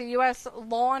claim that the U.S.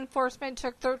 law enforcement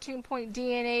took 13-point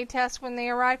DNA tests when they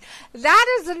arrived, that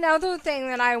is another thing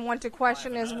that I want to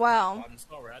question as well. I'm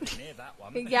sorry, I didn't hear that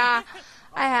one. Yeah,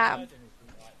 I have. Heard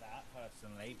anything like that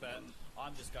personally, but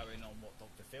I'm just going on what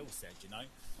Dr. Phil said,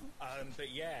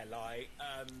 But yeah,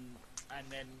 and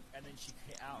then she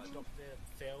hit out at Dr.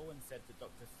 Phil and said that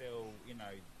Dr. Phil,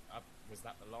 was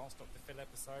that the last Dr. Phil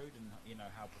episode, and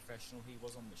how professional he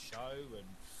was on the show,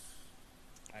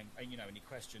 and and he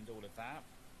questioned all of that.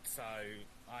 So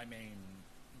I mean,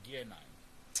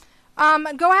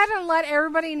 Go ahead and let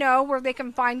everybody know where they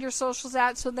can find your socials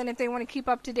at, so then if they want to keep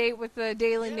up to date with the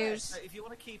daily news. So if you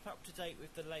want to keep up to date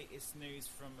with the latest news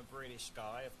from a British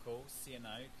guy, of course,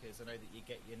 because I know that you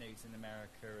get your news in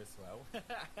America as well.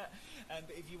 But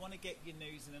if you want to get your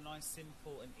news in a nice,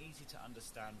 simple and easy to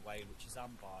understand way, which is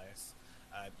unbiased,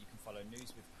 you can follow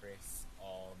News with Chris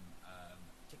on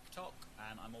TikTok,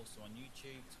 and I'm also on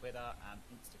YouTube, Twitter, and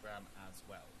Instagram as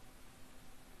well.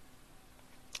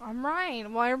 All right.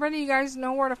 Well, everybody, you guys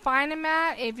know where to find him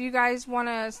at. If you guys want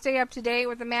to stay up to date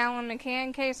with the Madeline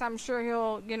McCann case, I'm sure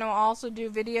he'll, also do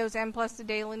videos and plus the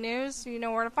daily news, so you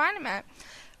know where to find him at.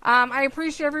 I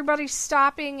appreciate everybody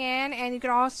stopping in, and you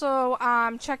can also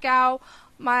check out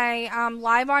my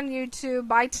live on YouTube.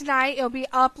 By tonight, it'll be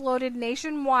uploaded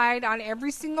nationwide on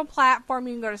every single platform.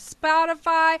 You can go to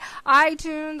Spotify,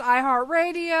 iTunes,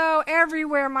 iHeartRadio,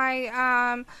 everywhere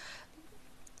my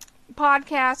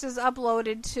podcast is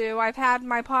uploaded to. I've had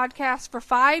my podcast for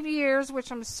 5 years,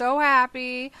 which I'm so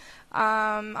happy.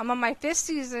 I'm on my 5th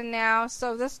season now,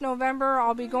 so this November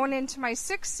I'll be going into my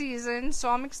 6th season, so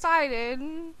I'm excited.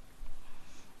 You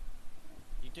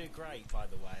do great, by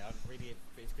the way.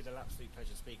 It's been an absolute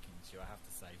pleasure speaking to you, I have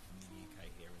to say, from the UK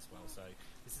here as well. So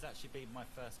this has actually been my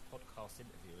first podcast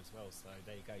interview as well, so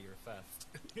there you go, you're a first.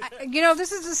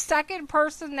 This is the second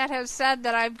person that has said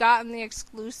that I've gotten the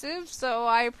exclusive, so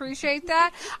I appreciate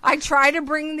that. I try to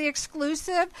bring the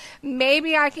exclusive.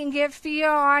 Maybe I can get Fia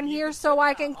on here so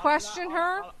I can question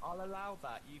her. I'll allow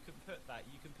that. You can put that.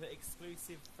 You can put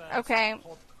exclusive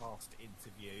podcast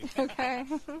interview. Okay.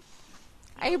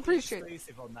 I appreciate it.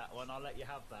 Exclusive on that one. I'll let you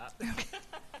have that.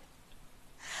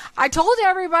 I told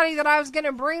everybody that I was going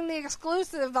to bring the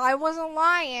exclusive. I wasn't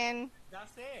lying.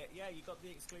 That's it. Yeah, you got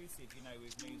the exclusive,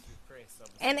 with News with Chris.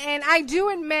 And I do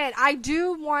admit, I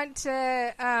do want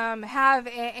to have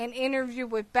an interview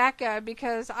with Becca,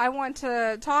 because I want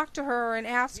to talk to her and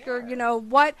ask her,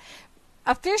 what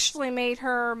officially made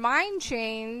her mind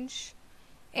change,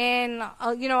 and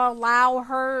allow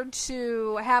her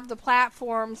to have the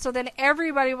platform, so then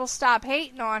everybody will stop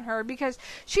hating on her, because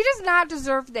she does not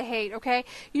deserve the hate. Okay,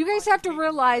 you guys have to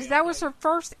realize that was her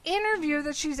first interview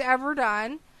that she's ever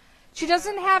done. She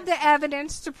doesn't have the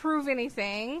evidence to prove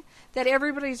anything that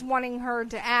everybody's wanting her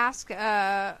to ask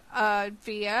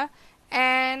Via,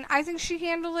 and I think she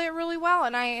handled it really well,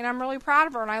 and I'm really proud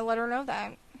of her, and I let her know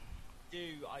that.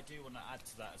 I do want to add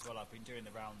to that as well. I've been doing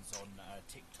the rounds on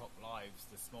TikTok lives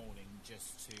this morning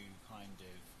just to kind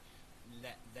of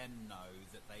let them know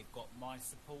that they've got my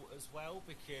support as well,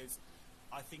 because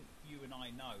I think you and I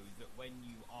know that when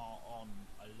you are on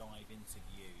a live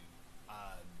interview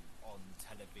on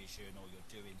television, or you're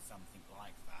doing something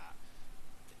like that,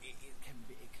 it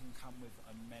can come with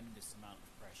a tremendous amount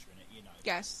of pressure in it.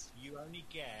 Yes. You only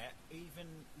get, even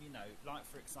like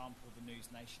for example the News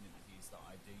Nation interviews that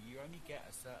I do, you only get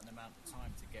a certain amount of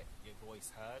time to get your voice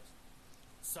heard.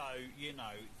 So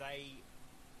they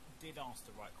did ask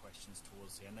the right questions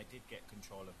towards the end. They did get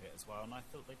control of it as well, and I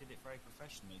thought they did it very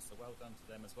professionally. So well done to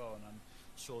them as well, and I'm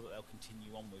sure that they'll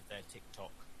continue on with their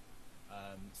TikTok.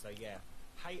 So yeah,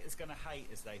 haters gonna hate,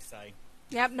 as they say.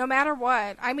 Yep, no matter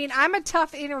what. I mean, I'm a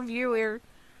tough interviewer.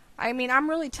 I mean, I'm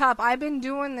really tough. I've been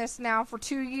doing this now for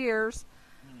 2 years.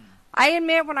 I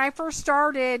admit, when I first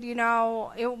started,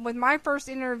 with my first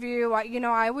interview,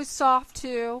 I was soft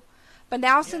too. But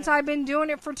now, since I've been doing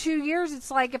it for 2 years, it's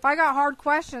like, if I got hard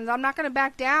questions, I'm not going to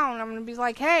back down. I'm going to be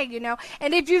like, hey,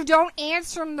 and if you don't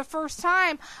answer them the first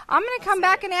time, I'm going to come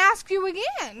back and ask you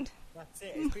again. That's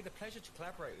it. It's been a pleasure to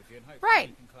collaborate with you, and hopefully right.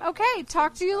 we can collaborate. Okay.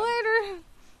 Talk to you later.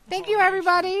 Thank you,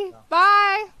 everybody.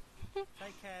 Bye.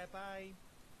 Take care. Bye.